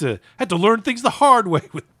 I had to learn things the hard way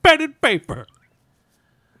with pen and paper.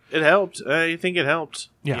 It helped. I think it helped.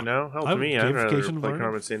 Yeah. Helped me. I'd rather Gamification play learning.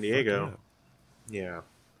 Carmen San Diego. Yeah.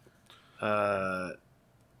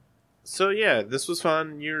 So yeah, this was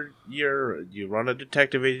fun. You run a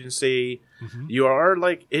detective agency. Mm-hmm. You are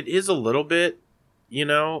like, it is a little bit,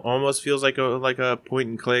 almost feels like a point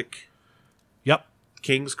and click Yep.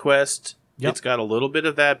 King's Quest. Yep. It's got a little bit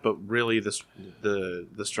of that, but really the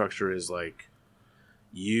structure is like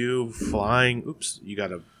you flying. Oops, you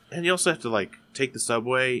gotta, and you also have to like take the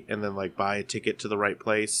subway and then like buy a ticket to the right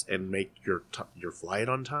place and make your flight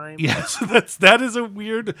on time. Yes, that is a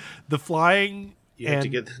weird. The flying You have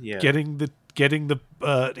and to get getting the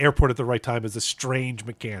airport at the right time is a strange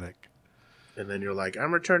mechanic. And then you're like,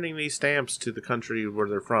 I'm returning these stamps to the country where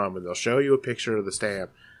they're from, and they'll show you a picture of the stamp.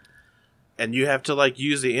 And you have to like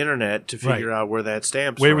use the internet to figure out where that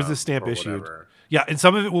stamp's Where from was the stamp or issued? whatever. Yeah, and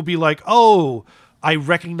some of it will be like, oh, I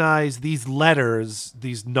recognize these letters,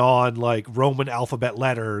 these non Roman alphabet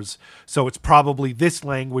letters, so it's probably this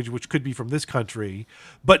language, which could be from this country.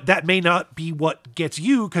 But that may not be what gets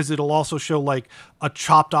you, because it'll also show like a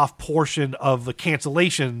chopped off portion of the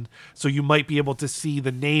cancellation, so you might be able to see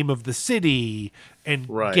the name of the city and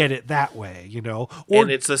get it that way, Or And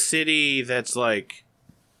it's a city that's like,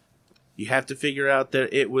 you have to figure out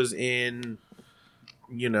that it was in,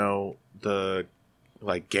 the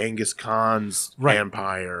like Genghis Khan's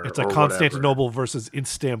empire. it's a or Constantinople versus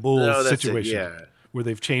Istanbul that's it, situation, yeah. where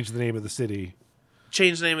they've changed the name of the city.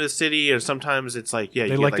 Change the name of the city, or sometimes it's like, you They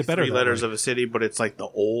get liked like it better three that letters way. of a city, but it's like the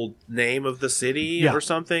old name of the city Yeah. or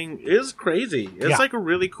something. It's crazy. It's like a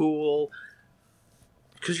really cool,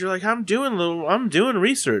 because you're like, I'm doing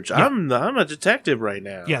research. Yeah. I'm a detective right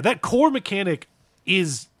now. Yeah, that core mechanic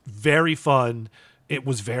is very fun. It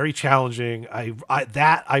was very challenging. I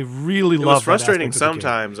really It love. was frustrating that aspect of the game.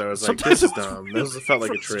 sometimes. I was like, Sometimes this is it was dumb. really This felt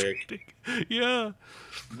like a trick. frustrating. Yeah,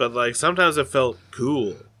 But like sometimes it felt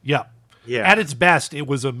cool. yeah. Yeah. At its best, it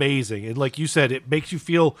was amazing, and like you said, it makes you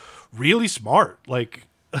feel really smart. Like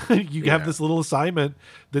you have this little assignment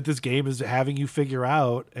that this game is having you figure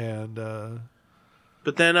out, and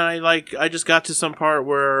But then I just got to some part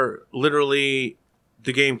where literally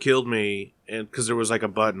the game killed me, and because there was like a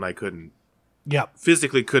button I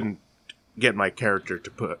physically couldn't get my character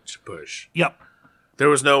to push. Yep. There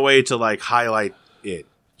was no way to like highlight it.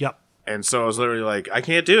 Yep. And so I was literally like, I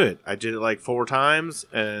can't do it. I did it like 4 times,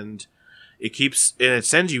 and it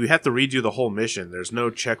sends you have to redo the whole mission. There's no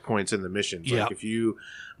checkpoints in the missions. Yep. Like if you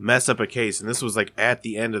mess up a case, and this was like at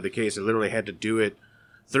the end of the case, I literally had to do it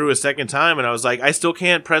through a second time, and I was like, I still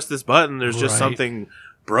can't press this button. There's just something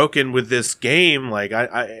broken with this game. Like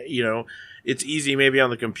I it's easy maybe on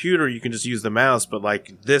the computer, you can just use the mouse, but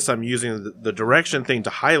like this, I'm using the direction thing to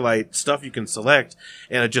highlight stuff you can select,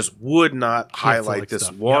 and it just would not highlight this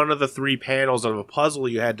stuff. one of the 3 panels of a puzzle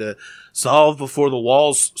you had to solve before the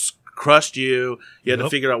walls crushed you. You had to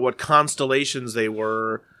figure out what constellations they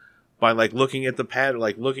were by like looking at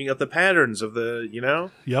the looking at the patterns of the,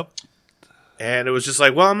 Yep. And it was just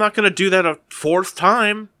like, well, I'm not going to do that a 4th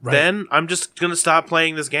time. Right. Then I'm just going to stop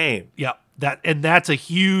playing this game Yep. That's a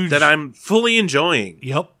huge that I'm fully enjoying.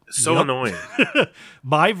 Yep. So Yep. annoying.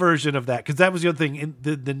 My version of that, because that was the other thing. In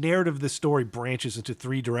the narrative of this story branches into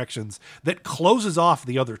 3 directions that closes off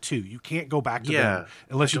the other 2. You can't go back to them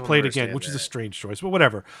unless I you don't play it again, understand which is a that. strange choice, but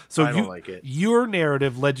whatever. So I don't like it. Your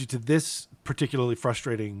narrative led you to this particularly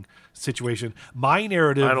frustrating situation. My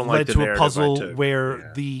narrative I don't like led the to a narrative I puzzle took.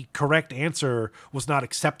 where the correct answer was not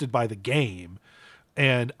accepted by the game.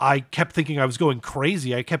 And I kept thinking I was going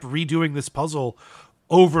crazy. I kept redoing this puzzle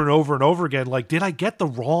over and over and over again. Like, did I get the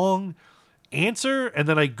wrong answer? And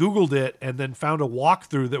then I Googled it and then found a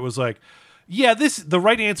walkthrough that was like, yeah, the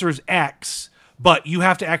right answer is X, but you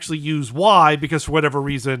have to actually use Y because for whatever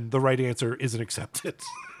reason, the right answer isn't accepted.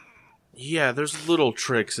 Yeah, there's little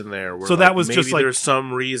tricks in there. Where So that was maybe just like- there's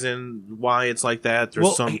some reason why it's like that.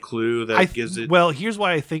 There's some clue that gives it. Well, here's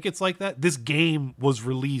why I think it's like that. This game was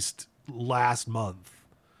released last month.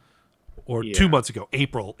 Or 2 months ago,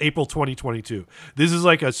 April 2022. This is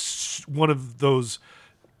like one of those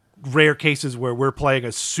rare cases where we're playing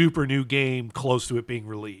a super new game close to it being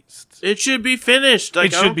released. It should be finished.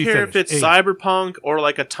 Like, It I should don't be care if finished. it's Cyberpunk or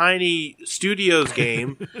like a tiny studios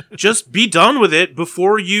game. Just be done with it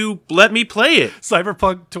before you let me play it.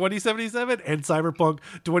 Cyberpunk 2077 and Cyberpunk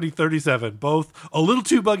 2037, both a little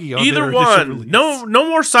too buggy on Either their initial one. release. No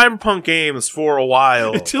more Cyberpunk games for a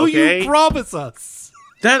while. Until okay? you promise us.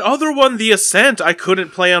 That other one, The Ascent, I couldn't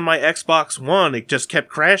play on my Xbox One. It just kept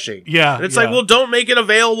crashing. Yeah, And it's yeah. like, well, don't make it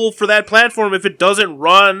available for that platform if it doesn't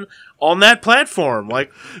run on that platform.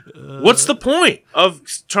 Like, what's the point of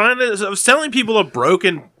selling people a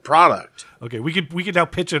broken product? Okay, we could now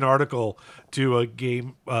pitch an article to a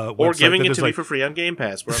game Or website giving that it is to me like, for free on Game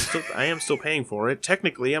Pass, where I am still paying for it.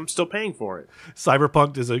 Technically, I'm still paying for it.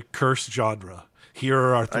 Cyberpunk is a cursed genre. Here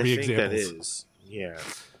are our three I think examples. that is. Yeah.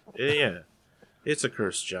 Yeah. It's a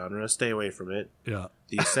cursed genre. Stay away from it. Yeah.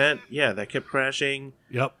 The Ascent, yeah, that kept crashing.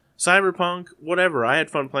 Yep. Cyberpunk, whatever. I had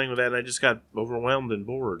fun playing with that, and I just got overwhelmed and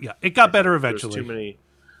bored. Yeah. It got better eventually.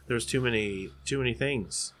 There's too many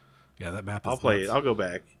things. Yeah, that map is I'll play nuts. it. I'll go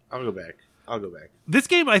back. This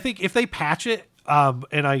game, I think, if they patch it,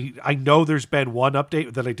 and I know there's been one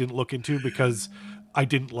update that I didn't look into because I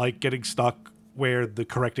didn't like getting stuck where the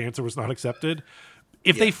correct answer was not accepted.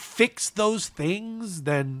 If they fix those things,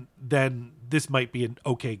 then this might be an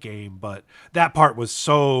okay game. But that part was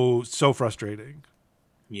so frustrating.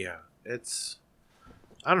 Yeah, it's.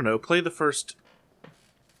 I don't know. Play the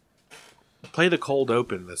cold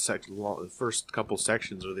open. The first couple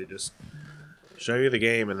sections where they just show you the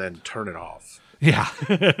game and then turn it off. Yeah.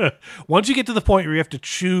 Once you get to the point where you have to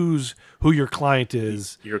choose who your client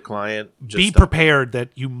is, Your client. be prepared that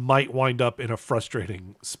you might wind up in a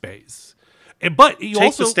frustrating space. But you Take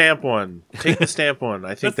also the stamp one. Take the stamp one. I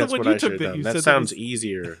think That's that's the one what you I took should that have you done. said That that sounds was-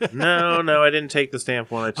 easier. No, I didn't take the stamp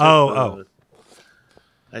one. I took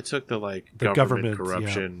I took the The government,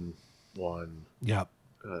 corruption one. yeah.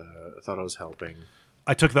 I thought I was helping.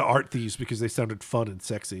 I took the art thieves because they sounded fun and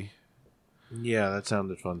sexy. Yeah, that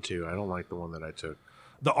sounded fun too. I don't like the one that I took.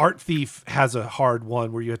 The art thief has a hard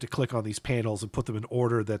one where you have to click on these panels and put them in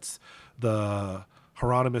order. That's the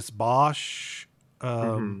Hieronymus Bosch.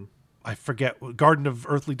 I forget, Garden of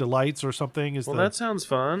Earthly Delights or something is Well, the. that sounds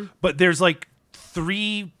fun. But there's like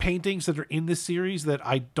 3 paintings that are in this series that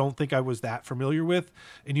I don't think I was that familiar with,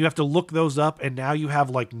 and you have to look those up. And now you have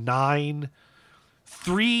like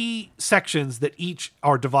 3 sections that each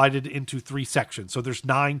are divided into 3 sections. So there's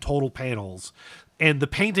 9 total panels, and the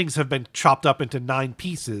paintings have been chopped up into 9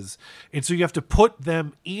 pieces. And so you have to put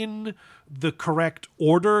them in the correct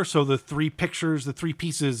order. So the 3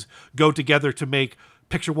 pieces go together to make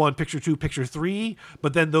picture 1, picture 2, picture 3.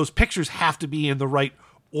 But then those pictures have to be in the right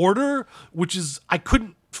order, which is, I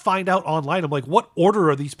couldn't find out online. I'm like, what order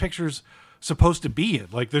are these pictures supposed to be in?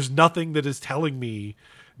 Like, there's nothing that is telling me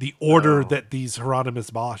the order that these Hieronymus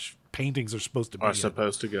Bosch paintings are supposed to be Are in,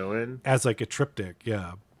 supposed to go in. as like a triptych.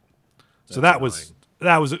 Yeah. So that was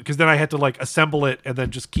because then I had to like assemble it and then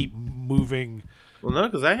just keep moving. Well, no,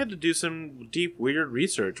 because I had to do some deep, weird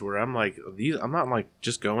research where I'm like, I'm not like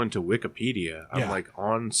just going to Wikipedia. I'm Yeah. like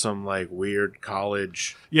on some like weird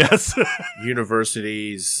college, Yes.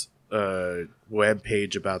 universities, web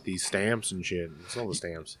page about these stamps and shit. It's all the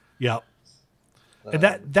stamps. Yep. And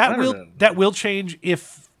I don't know. that will change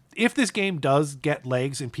if this game does get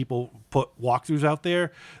legs and people put walkthroughs out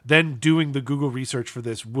there. Then doing the Google research for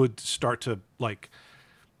this would start to like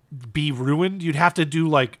be ruined. You'd have to do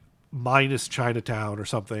like minus Chinatown or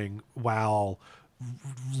something while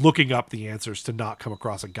looking up the answers to not come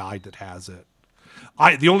across a guide that has it.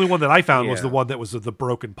 The only one that I found was Yeah. the one that was the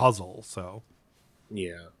broken puzzle. So,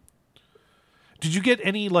 Yeah. did you get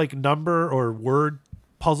any like number or word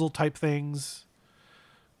puzzle type things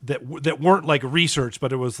that weren't like research,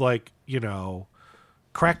 but it was like,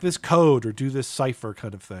 crack this code or do this cipher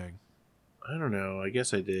kind of thing? I don't know. I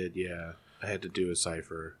guess I did. Yeah. I had to do a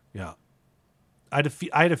cipher. Yeah. I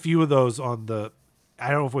had a few of those on the, I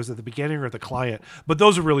don't know if it was at the beginning or at the client, but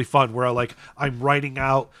those are really fun where I'm writing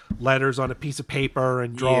out letters on a piece of paper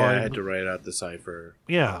and drawing. Yeah, I had to write out the cipher.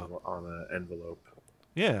 Yeah. On an envelope.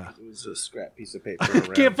 Yeah. It was a scrap piece of paper. I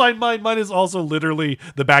can't find mine. Mine is also literally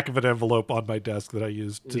the back of an envelope on my desk that I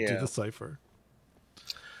used to do Yeah. the cipher.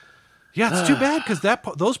 Yeah, it's too bad because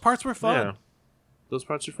those parts were fun. Yeah. Those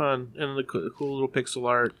parts are fun. And the cool little pixel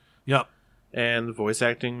art. Yep. And the voice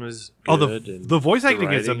acting was good. Oh, and the voice acting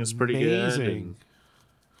writing is pretty good. amazing.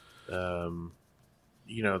 And,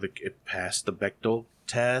 it passed the Bechdel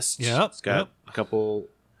test. Yep, It's got yep. a couple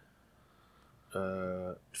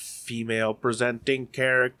female presenting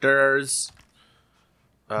characters.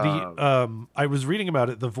 I was reading about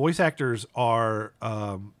it. The voice actors are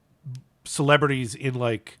celebrities in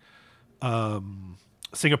like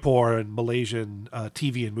Singapore and Malaysian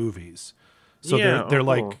TV and movies. So Yeah, they're oh,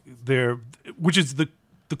 like cool. which is the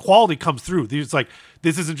quality comes through. It's like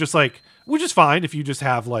this isn't just like, which is fine if you just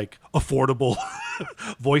have like affordable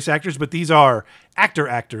voice actors, but these are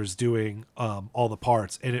actors doing all the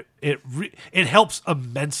parts, and it helps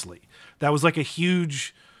immensely. That was like a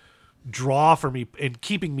huge draw for me in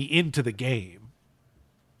keeping me into the game.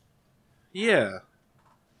 Yeah,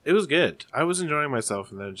 it was good. I was enjoying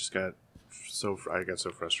myself, and then it just got so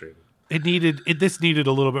frustrated. This needed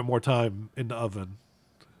a little bit more time in the oven.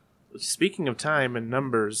 Speaking of time and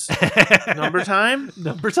numbers, number time.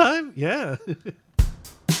 Number time, yeah.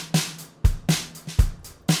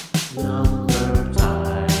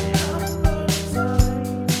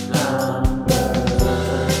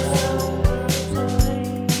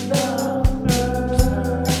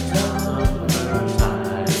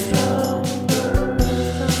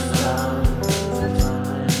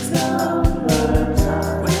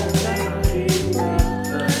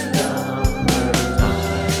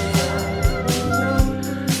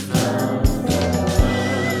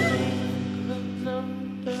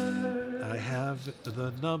 I have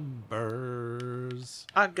the numbers.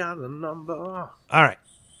 I got a number. All right.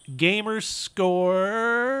 Gamer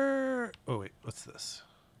score. Oh, wait. What's this?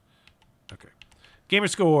 Okay. Gamer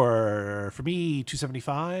score for me,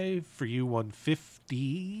 275. For you,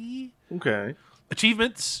 150. Okay.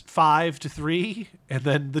 Achievements, 5 to 3. And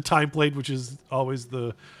then the time played, which is always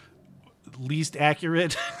the least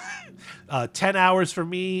accurate. 10 hours for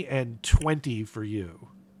me and 20 for you.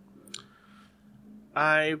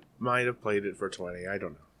 I might have played it for 20. I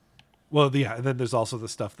don't know. Well, yeah, and then there's also the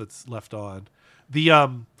stuff that's left on.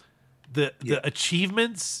 The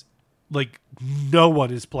achievements, like no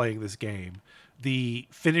one is playing this game. The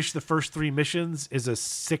finish the first 3 missions is a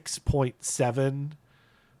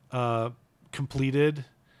 6.7 completed.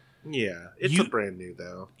 Yeah, it's a brand new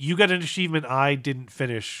though. You got an achievement I didn't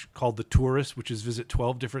finish called the Tourist, which is visit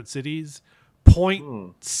 12 different cities.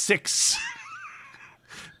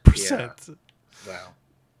 0.6%. Wow.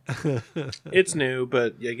 It's new,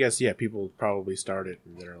 but I guess people probably start it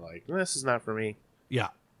and they're like, "This is not for me." Yeah.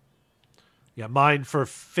 Yeah, mine for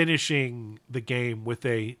finishing the game with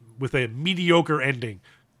a mediocre ending,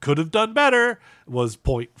 could have done better, was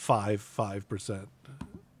 0.55%.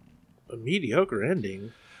 A mediocre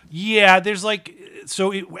ending. Yeah, there's like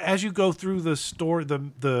as you go through the store,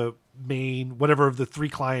 the main whatever of the 3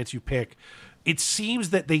 clients you pick, it seems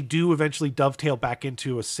that they do eventually dovetail back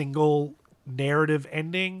into a single narrative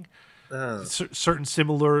ending. Certain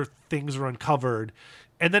similar things are uncovered,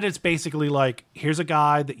 and then it's basically like, here's a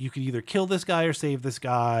guy that you can either kill this guy or save this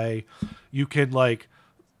guy. You can like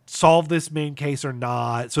solve this main case or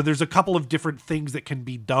not. So there's a couple of different things that can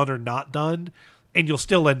be done or not done, and you'll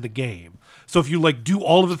still end the game. So if you like do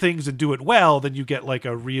all of the things and do it well, then you get like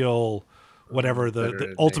a real whatever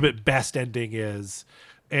the ultimate best ending is.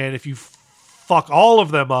 And if you fuck all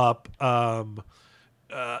of them up,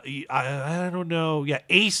 I don't know. Yeah,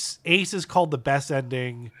 Ace is called the best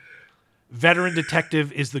ending. Veteran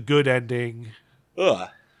Detective is the good ending. Ugh.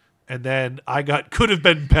 And then I got could have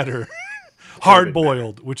been better. Hard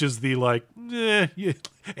boiled, which is the like,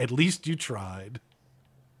 at least you tried.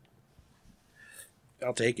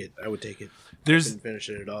 I'll take it. I would take it. I didn't finish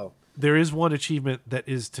it at all. There is one achievement that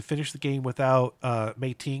is to finish the game without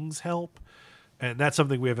Mei Ting's help. And that's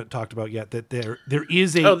something we haven't talked about yet. That there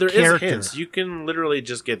is a there character. is hints. You can literally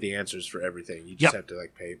just get the answers for everything. You just have to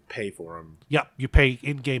like pay for them. Yep, you pay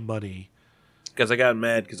in-game money. Because I got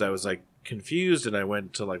mad because I was like confused, and I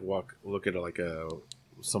went to like look at like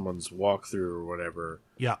someone's walkthrough or whatever.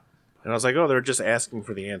 Yeah, and I was like, oh, they're just asking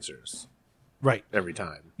for the answers, right? Every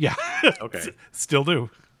time. Yeah. Okay. Still do.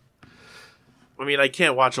 I mean, I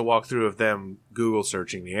can't watch a walkthrough of them Google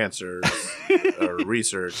searching the answers or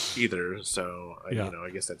research either, so I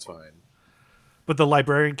guess that's fine. But the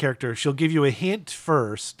librarian character, she'll give you a hint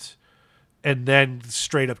first, and then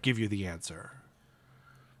straight up give you the answer.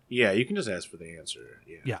 Yeah, you can just ask for the answer.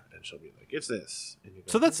 Yeah. And she'll be like, it's this. And you go,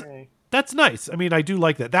 So that's okay. That's nice. I mean, I do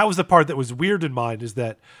like that. That was the part that was weird in mine, is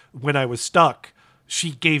that when I was stuck,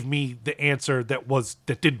 she gave me the answer that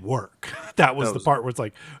didn't work. That was the part where it's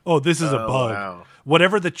like, oh, this is a bug. Wow.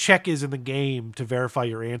 Whatever the check is in the game to verify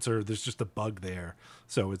your answer, there's just a bug there.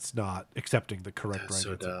 So it's not accepting the correct That's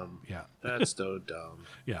so answer. dumb. Yeah. That's so dumb.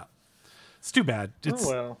 Yeah. It's too bad. It's,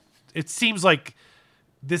 well. It seems like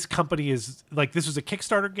this company is like, this was a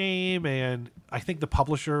Kickstarter game, and I think the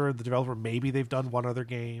publisher, the developer, maybe they've done one other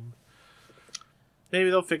game. Maybe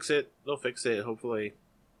they'll fix it. They'll fix it, hopefully.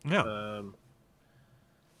 Yeah.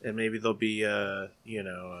 And maybe they'll be,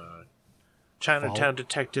 Chinatown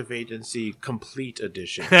Detective Agency Complete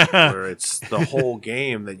Edition, where it's the whole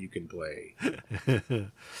game that you can play.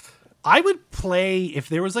 I would play if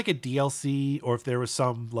there was like a DLC, or if there was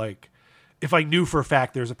some like, if I knew for a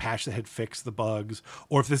fact there's a patch that had fixed the bugs,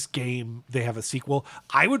 or if this game, they have a sequel,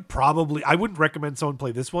 I wouldn't recommend someone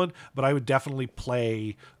play this one, but I would definitely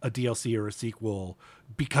play a DLC or a sequel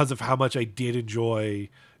because of how much I did enjoy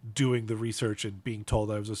doing the research and being told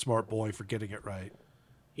I was a smart boy for getting it right.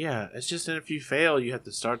 Yeah, it's just that if you fail, you have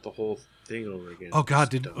to start the whole thing over again. Oh God,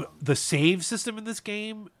 the save system in this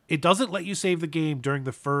game, it doesn't let you save the game during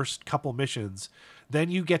the first couple missions. Then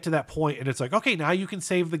you get to that point and it's like, okay, now you can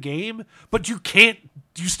save the game, but you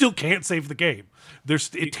still can't save the game. You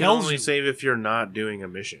can only save if you're not doing a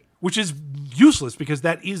mission. Which is useless because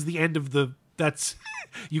that is the end of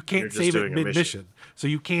you can't save it mid-mission. So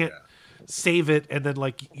you can't save it and then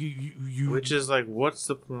like you which is like, what's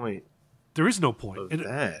the point? There is no point. Of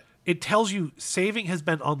that. It tells you saving has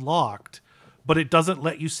been unlocked, but it doesn't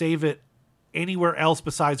let you save it anywhere else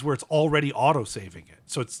besides where it's already auto-saving it.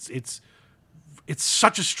 So it's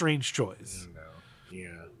such a strange choice.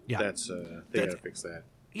 Yeah. That's they gotta fix that.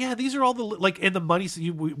 Yeah, these are all the like, and the money. So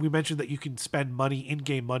we mentioned that you can spend money,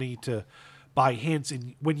 in-game money, to buy hints,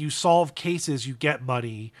 and when you solve cases, you get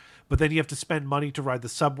money. But then you have to spend money to ride the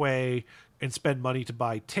subway and spend money to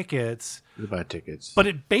buy tickets. But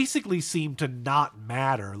it basically seemed to not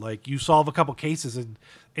matter. Like, you solve a couple cases, and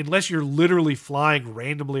unless you're literally flying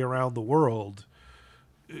randomly around the world,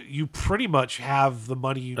 you pretty much have the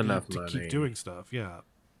money you need to keep doing stuff. Yeah.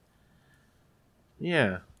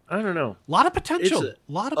 Yeah. I don't know. A lot of potential. A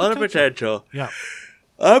lot of potential. Yeah.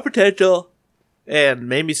 A lot of potential. And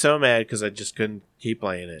made me so mad because I just couldn't keep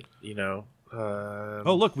playing it, you know?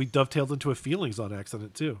 Oh, look, we dovetailed into a feelings on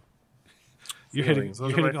accident, too. You're hitting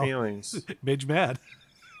my feelings. Made you mad.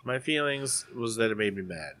 My feelings was that it made me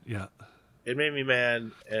mad. Yeah. It made me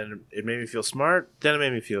mad, and it made me feel smart. Then it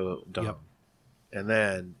made me feel dumb. Yep. And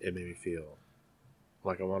then it made me feel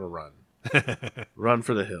like I want to run. Run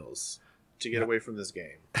for the hills to get away from this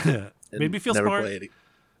game. Made me feel smart.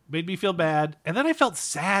 Made me feel bad. And then I felt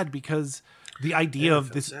sad because the idea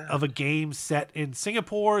of a game set in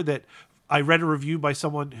Singapore, that I read a review by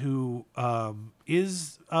someone who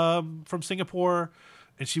is from Singapore,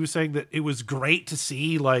 and she was saying that it was great to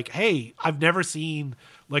see, like, hey, I've never seen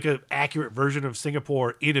like an accurate version of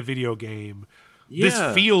Singapore in a video game. Yeah,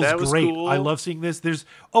 this feels great. Cool. I love seeing this.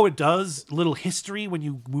 It does little history when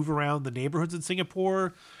you move around the neighborhoods in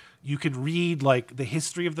Singapore. You can read like the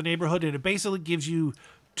history of the neighborhood, and it basically gives you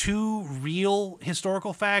 2 real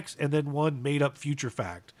historical facts and then 1 made up future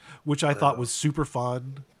fact, which I thought was super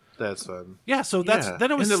fun. That's fun. Yeah, so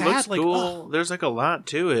then I was sad. Looks like, cool. There's like a lot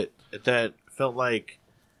to it that felt like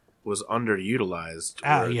was underutilized.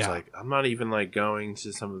 It's like, I'm not even like going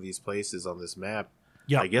to some of these places on this map.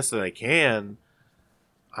 Yeah, I guess that I can.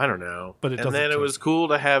 I don't know. But it was cool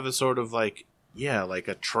to have a sort of like, like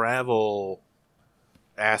a travel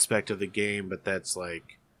aspect of the game, but that's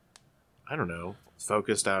like, I don't know,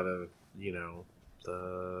 focused out of,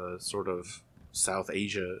 the sort of South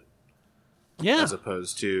Asia. Yeah. As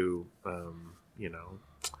opposed to,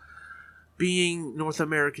 being North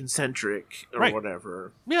American centric or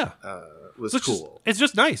whatever. Yeah. Was cool. It's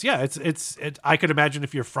just nice. Yeah. It's I could imagine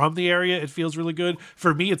if you're from the area, it feels really good.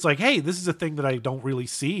 For me, it's like, hey, this is a thing that I don't really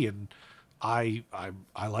see, and I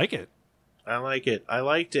like it. I like it. I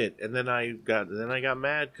liked it. And then I got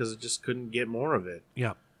mad because I just couldn't get more of it.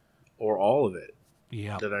 Yeah. Or all of it.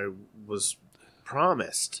 Yeah. That I was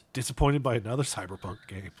promised. Disappointed by another Cyberpunk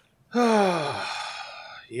game.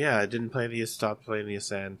 Yeah, I stopped playing the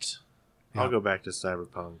Ascent. Yeah. I'll go back to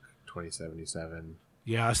Cyberpunk 2077.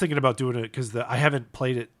 Yeah, I was thinking about doing it because I haven't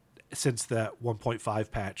played it since that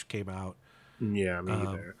 1.5 patch came out. Yeah, me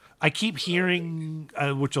either. I keep hearing,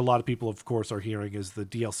 which a lot of people, of course, are hearing, is the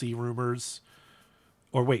DLC rumors.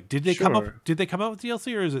 Or wait, did they come up? Did they come out with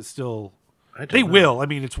DLC, or is it still? They will. I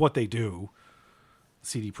mean, it's what they do.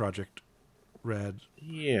 CD Projekt Red.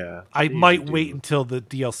 Yeah. I might wait until the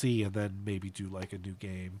DLC and then maybe do like a new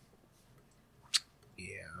game. Yeah.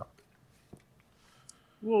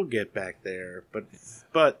 We'll get back there,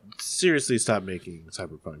 but seriously, stop making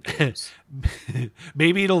Cyberpunk games.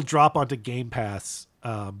 Maybe it'll drop onto Game Pass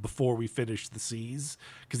before we finish the C's,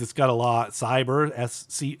 because it's got a lot Cyber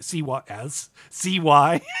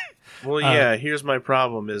CY. Well, yeah. Here's my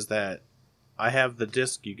problem: is that I have the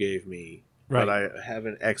disc you gave me, but I have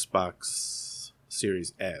an Xbox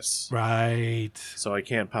Series S. Right. So I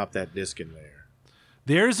can't pop that disc in there.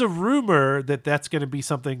 There's a rumor that that's going to be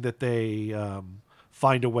something that they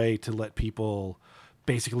find a way to let people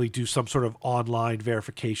basically do some sort of online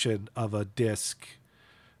verification of a disc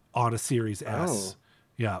on a Series S. Oh.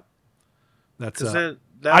 Yeah, that's. 'Cause that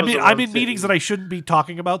I'm was in, the I'm one in meetings thing- that I shouldn't be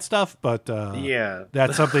talking about stuff, but Yeah.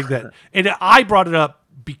 that's something that, and I brought it up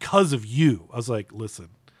because of you. I was like, listen,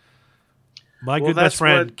 my Well, good best that's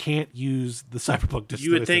friend what- can't use the Cyberpunk disc.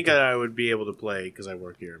 You that would I think sent him. that I would be able to play because I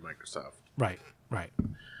work here at Microsoft. Right.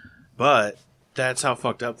 But that's how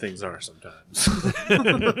fucked up things are sometimes.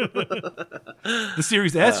 The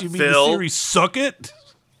Series S, you mean Phil? the Series Suck It?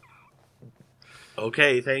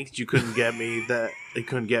 Okay, thanks. You couldn't get me that. They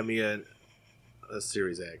couldn't get me a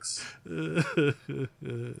Series X.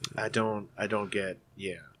 I don't get.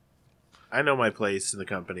 Yeah, I know my place in the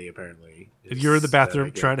company. Apparently, And you're in the is that I bathroom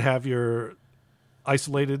get- trying to have your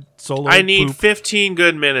isolated solo. I need poop. 15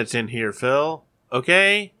 good minutes in here, Phil.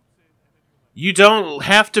 Okay. You don't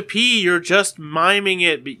have to pee. You're just miming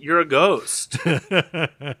it. But you're a ghost.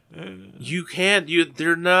 You can't.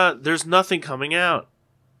 They're not. There's nothing coming out.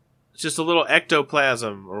 It's just a little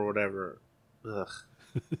ectoplasm or whatever. Ugh.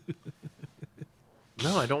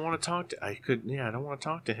 No, I don't want to talk to. I don't want to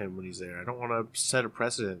talk to him when he's there. I don't want to set a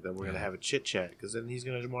precedent that we're gonna have a chit chat because then he's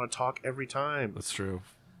gonna want to talk every time. That's true.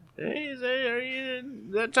 Hey, are you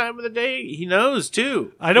in that time of the day? He knows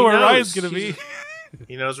too. I know He where knows. Ryan's gonna be.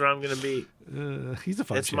 He knows where I'm gonna be. He's a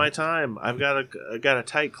fun. It's chap. my time. I got a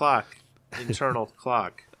tight clock, internal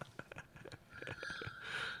clock.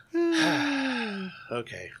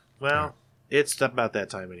 Okay. Well, it's about that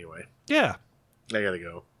time anyway. Yeah. I gotta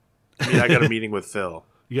go. I got a meeting with Phil.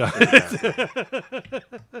 Yeah.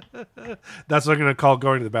 That's what I'm gonna call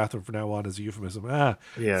going to the bathroom from now on as a euphemism.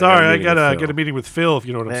 Yeah, Sorry, I I got gotta a meeting with Phil. get a meeting with Phil if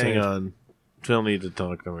you know what I'm Hang saying. on. Phil needs to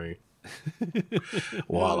talk to me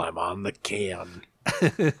while I'm on the can.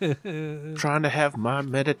 Trying to have my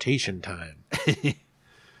meditation time.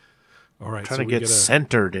 All right. Trying so to get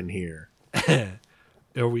centered in here.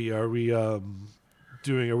 Are we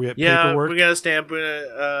doing? Are we at Yeah, paperwork? we got a stamp.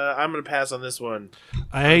 I'm gonna pass on this one.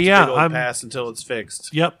 Yeah, Big old I'm. pass until it's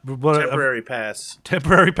fixed. Yep. But, Temporary pass.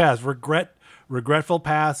 temporary pass. Regretful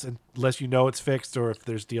pass unless you know it's fixed or if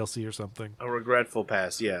there's DLC or something. A regretful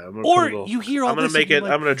pass. Yeah. I'm gonna Or put a little, you hear all I'm gonna this make and it. you're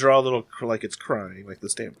like- I'm gonna draw a little like it's crying, like the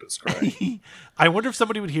stamp is crying. I wonder if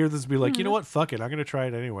somebody would hear this and be like, you Mm-hmm. know what? Fuck it. I'm gonna try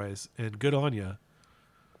it anyways. And good on you.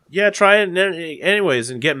 Yeah, try it anyways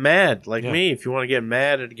and get mad like Yeah. me if you want to get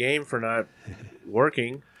mad at a game for not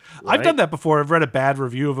working. I've right? done that before. I've read a bad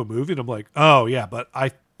review of a movie and I'm like, oh yeah, but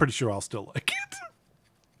I'm pretty sure I'll still like it.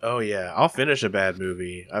 Oh yeah, I'll finish a bad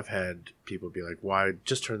movie. I've had people be like, "Why?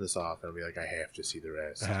 Just turn this off." And I'll be like, "I have to see the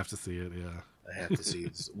rest. I have to see it. Yeah. I have to see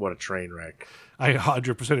what a train wreck." I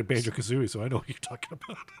 100% at Banjo Kazooie, so I know what you're talking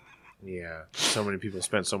about. Yeah, so many people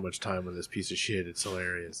spent so much time on this piece of shit. It's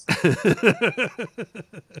hilarious.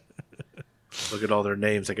 Look at all their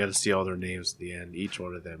names. I got to see all their names at the end. Each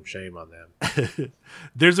one of them. Shame on them.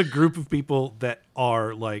 There's a group of people that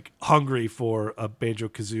are like hungry for a Banjo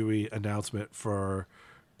Kazooie announcement for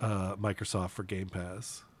Microsoft for Game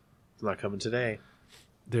Pass. It's not coming today.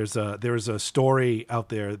 There's a story out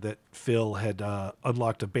there that Phil had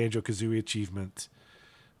unlocked a Banjo Kazooie achievement,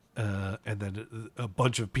 and then a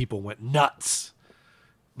bunch of people went nuts.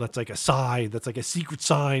 That's like a sign. That's like a secret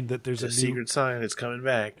sign that there's It's a a secret sign. It's coming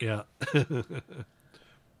back. Yeah.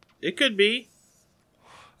 It could be.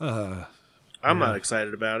 I'm not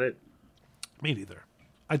excited about it. Me neither.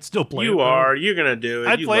 I'd still play it. You though. are. You're gonna do it.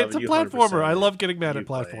 I'd You play it. love It's a You platformer. 100% I love getting mad You at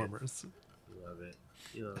play it. platformers. You love it.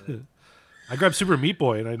 You love it. I grabbed Super Meat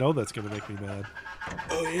Boy, and I know that's going to make me mad.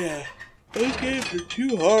 Oh yeah. Those games are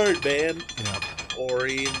too hard, man. Yeah.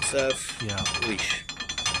 Ori and stuff. Yeah. Leash.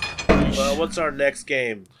 Well, what's our next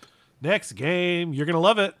game? Next game, you're going to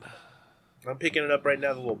love it. I'm picking it up right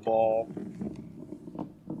now, the little ball.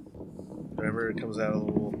 Whenever it comes out, a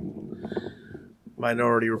little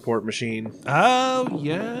Minority Report machine. Oh,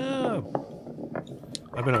 yeah.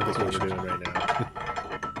 I've been on That's what we're vacation. doing right now.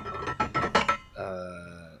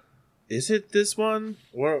 Is it this one?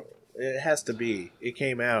 Or it has to be. It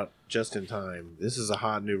came out just in time. This is a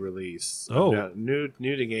hot new release. Oh. New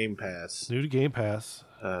to Game Pass. New to Game Pass.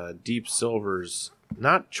 Deep Silver's,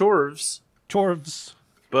 not Chorvs, Chorvs.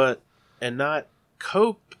 and not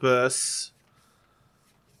Copus,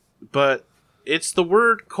 but it's the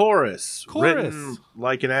word chorus, written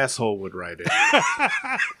like an asshole would write it.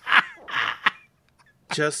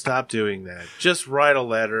 Just stop doing that. Just write a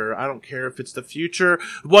letter. I don't care if it's the future.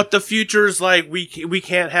 What the future's like, we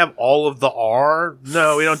can't have all of the R.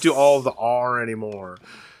 No, we don't do all of the R anymore.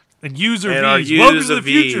 And user And our V's. Welcome use to the a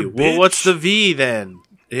V. future, Well, bitch. what's the V then?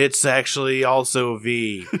 It's actually also a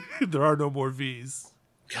V. There are no more V's.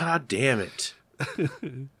 God damn it.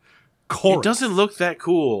 Chorus. It doesn't look that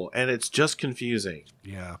cool, and it's just confusing.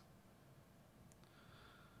 Yeah.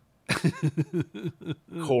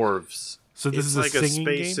 Corvs. So this is like a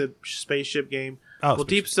singing spaceship game. Oh, well,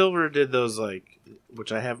 Deep Silver did those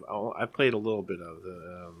which I played a little bit of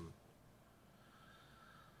the.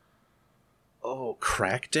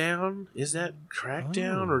 Crackdown? Is that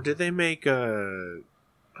Crackdown, or did they make a?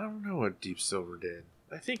 I don't know what Deep Silver did.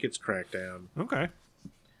 I think it's Crackdown. Okay.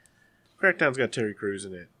 Crackdown's got Terry Crews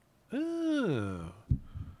in it. Oh.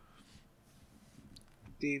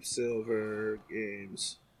 Deep Silver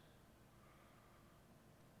games.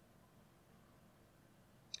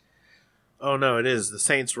 Oh no, it is the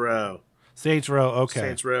Saints Row. Saints Row. Okay.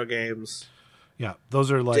 Saints Row games. Yeah,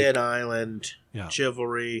 those are like Dead Island. Yeah.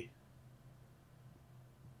 Chivalry.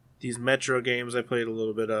 These Metro games I played a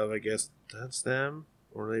little bit of. I guess that's them,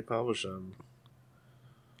 or they publish them.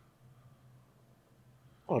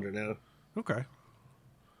 I don't know. Okay.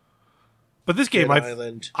 But this game,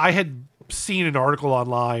 I had seen an article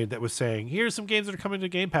online that was saying, here's some games that are coming to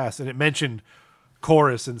Game Pass, and it mentioned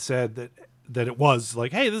Chorus and said that it was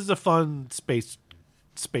like, hey, this is a fun space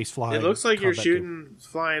flying. It looks like you're game.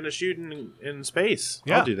 flying a shooting in space.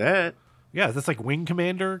 Yeah. I'll do that. Yeah, that's like Wing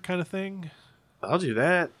Commander kind of thing. I'll do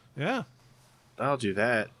that. Yeah. I'll do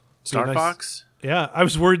that. Star nice. Fox? Yeah, I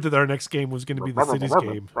was worried that our next game was going to be the cities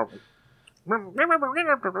game. Remember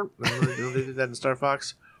they did that in Star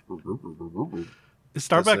Fox? Is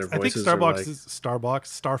Starbucks? I think Starbucks is Starbucks.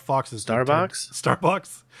 Star Fox is Starbucks.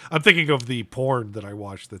 Starbucks. I'm thinking of the porn that I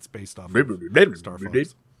watched that's based off of Star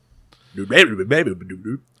Fox.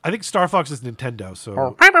 I think Star Fox is Nintendo,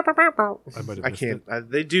 so I might have missed it.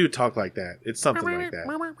 They do talk like that. It's something like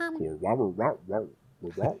that.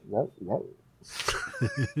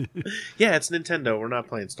 Yeah, it's Nintendo. We're not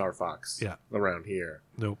playing Star Fox. Yeah. Around here.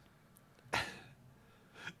 Nope.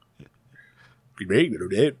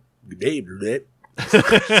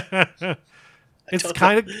 It's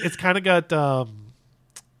kind of got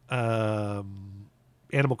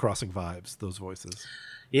Animal Crossing vibes. Those voices.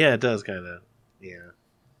 Yeah, it does kind of. Yeah,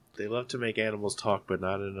 they love to make animals talk, but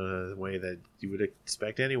not in a way that you would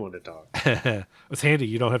expect anyone to talk. It's handy.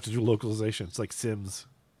 You don't have to do localization. It's like Sims.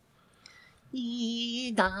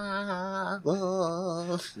 Is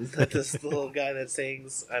that this little guy that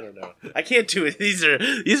sings? I don't know. I can't do it. These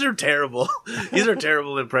are terrible. These are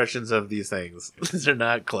terrible impressions of these things. These are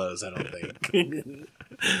not close, I don't think.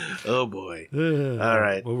 Oh boy. All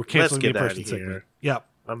right. Well, we're canceling the Let's get out impression of segment. here. Yep.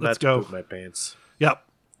 I'm Let's about to go. poop my pants. Yep.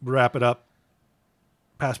 Wrap it up.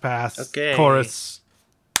 Pass. Okay. Chorus.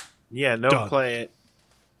 Yeah, don't Done. play it.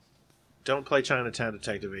 Don't play Chinatown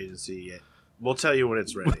Detective Agency yet. We'll tell you when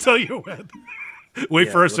it's ready. We'll tell you when.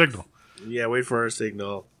 Wait for our signal. Yeah, wait for our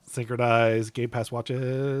signal. Synchronize Game Pass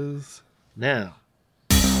watches. Now.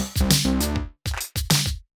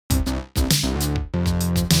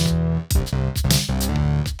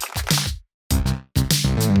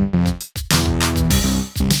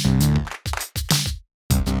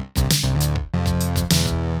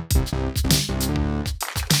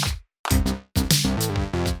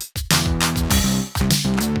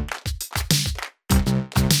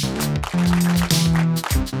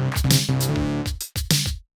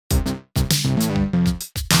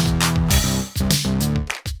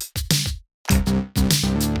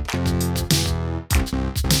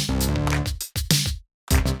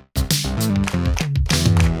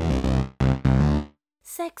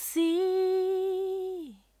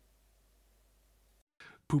 Sexy.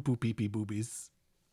 Poo poo pee pee boobies.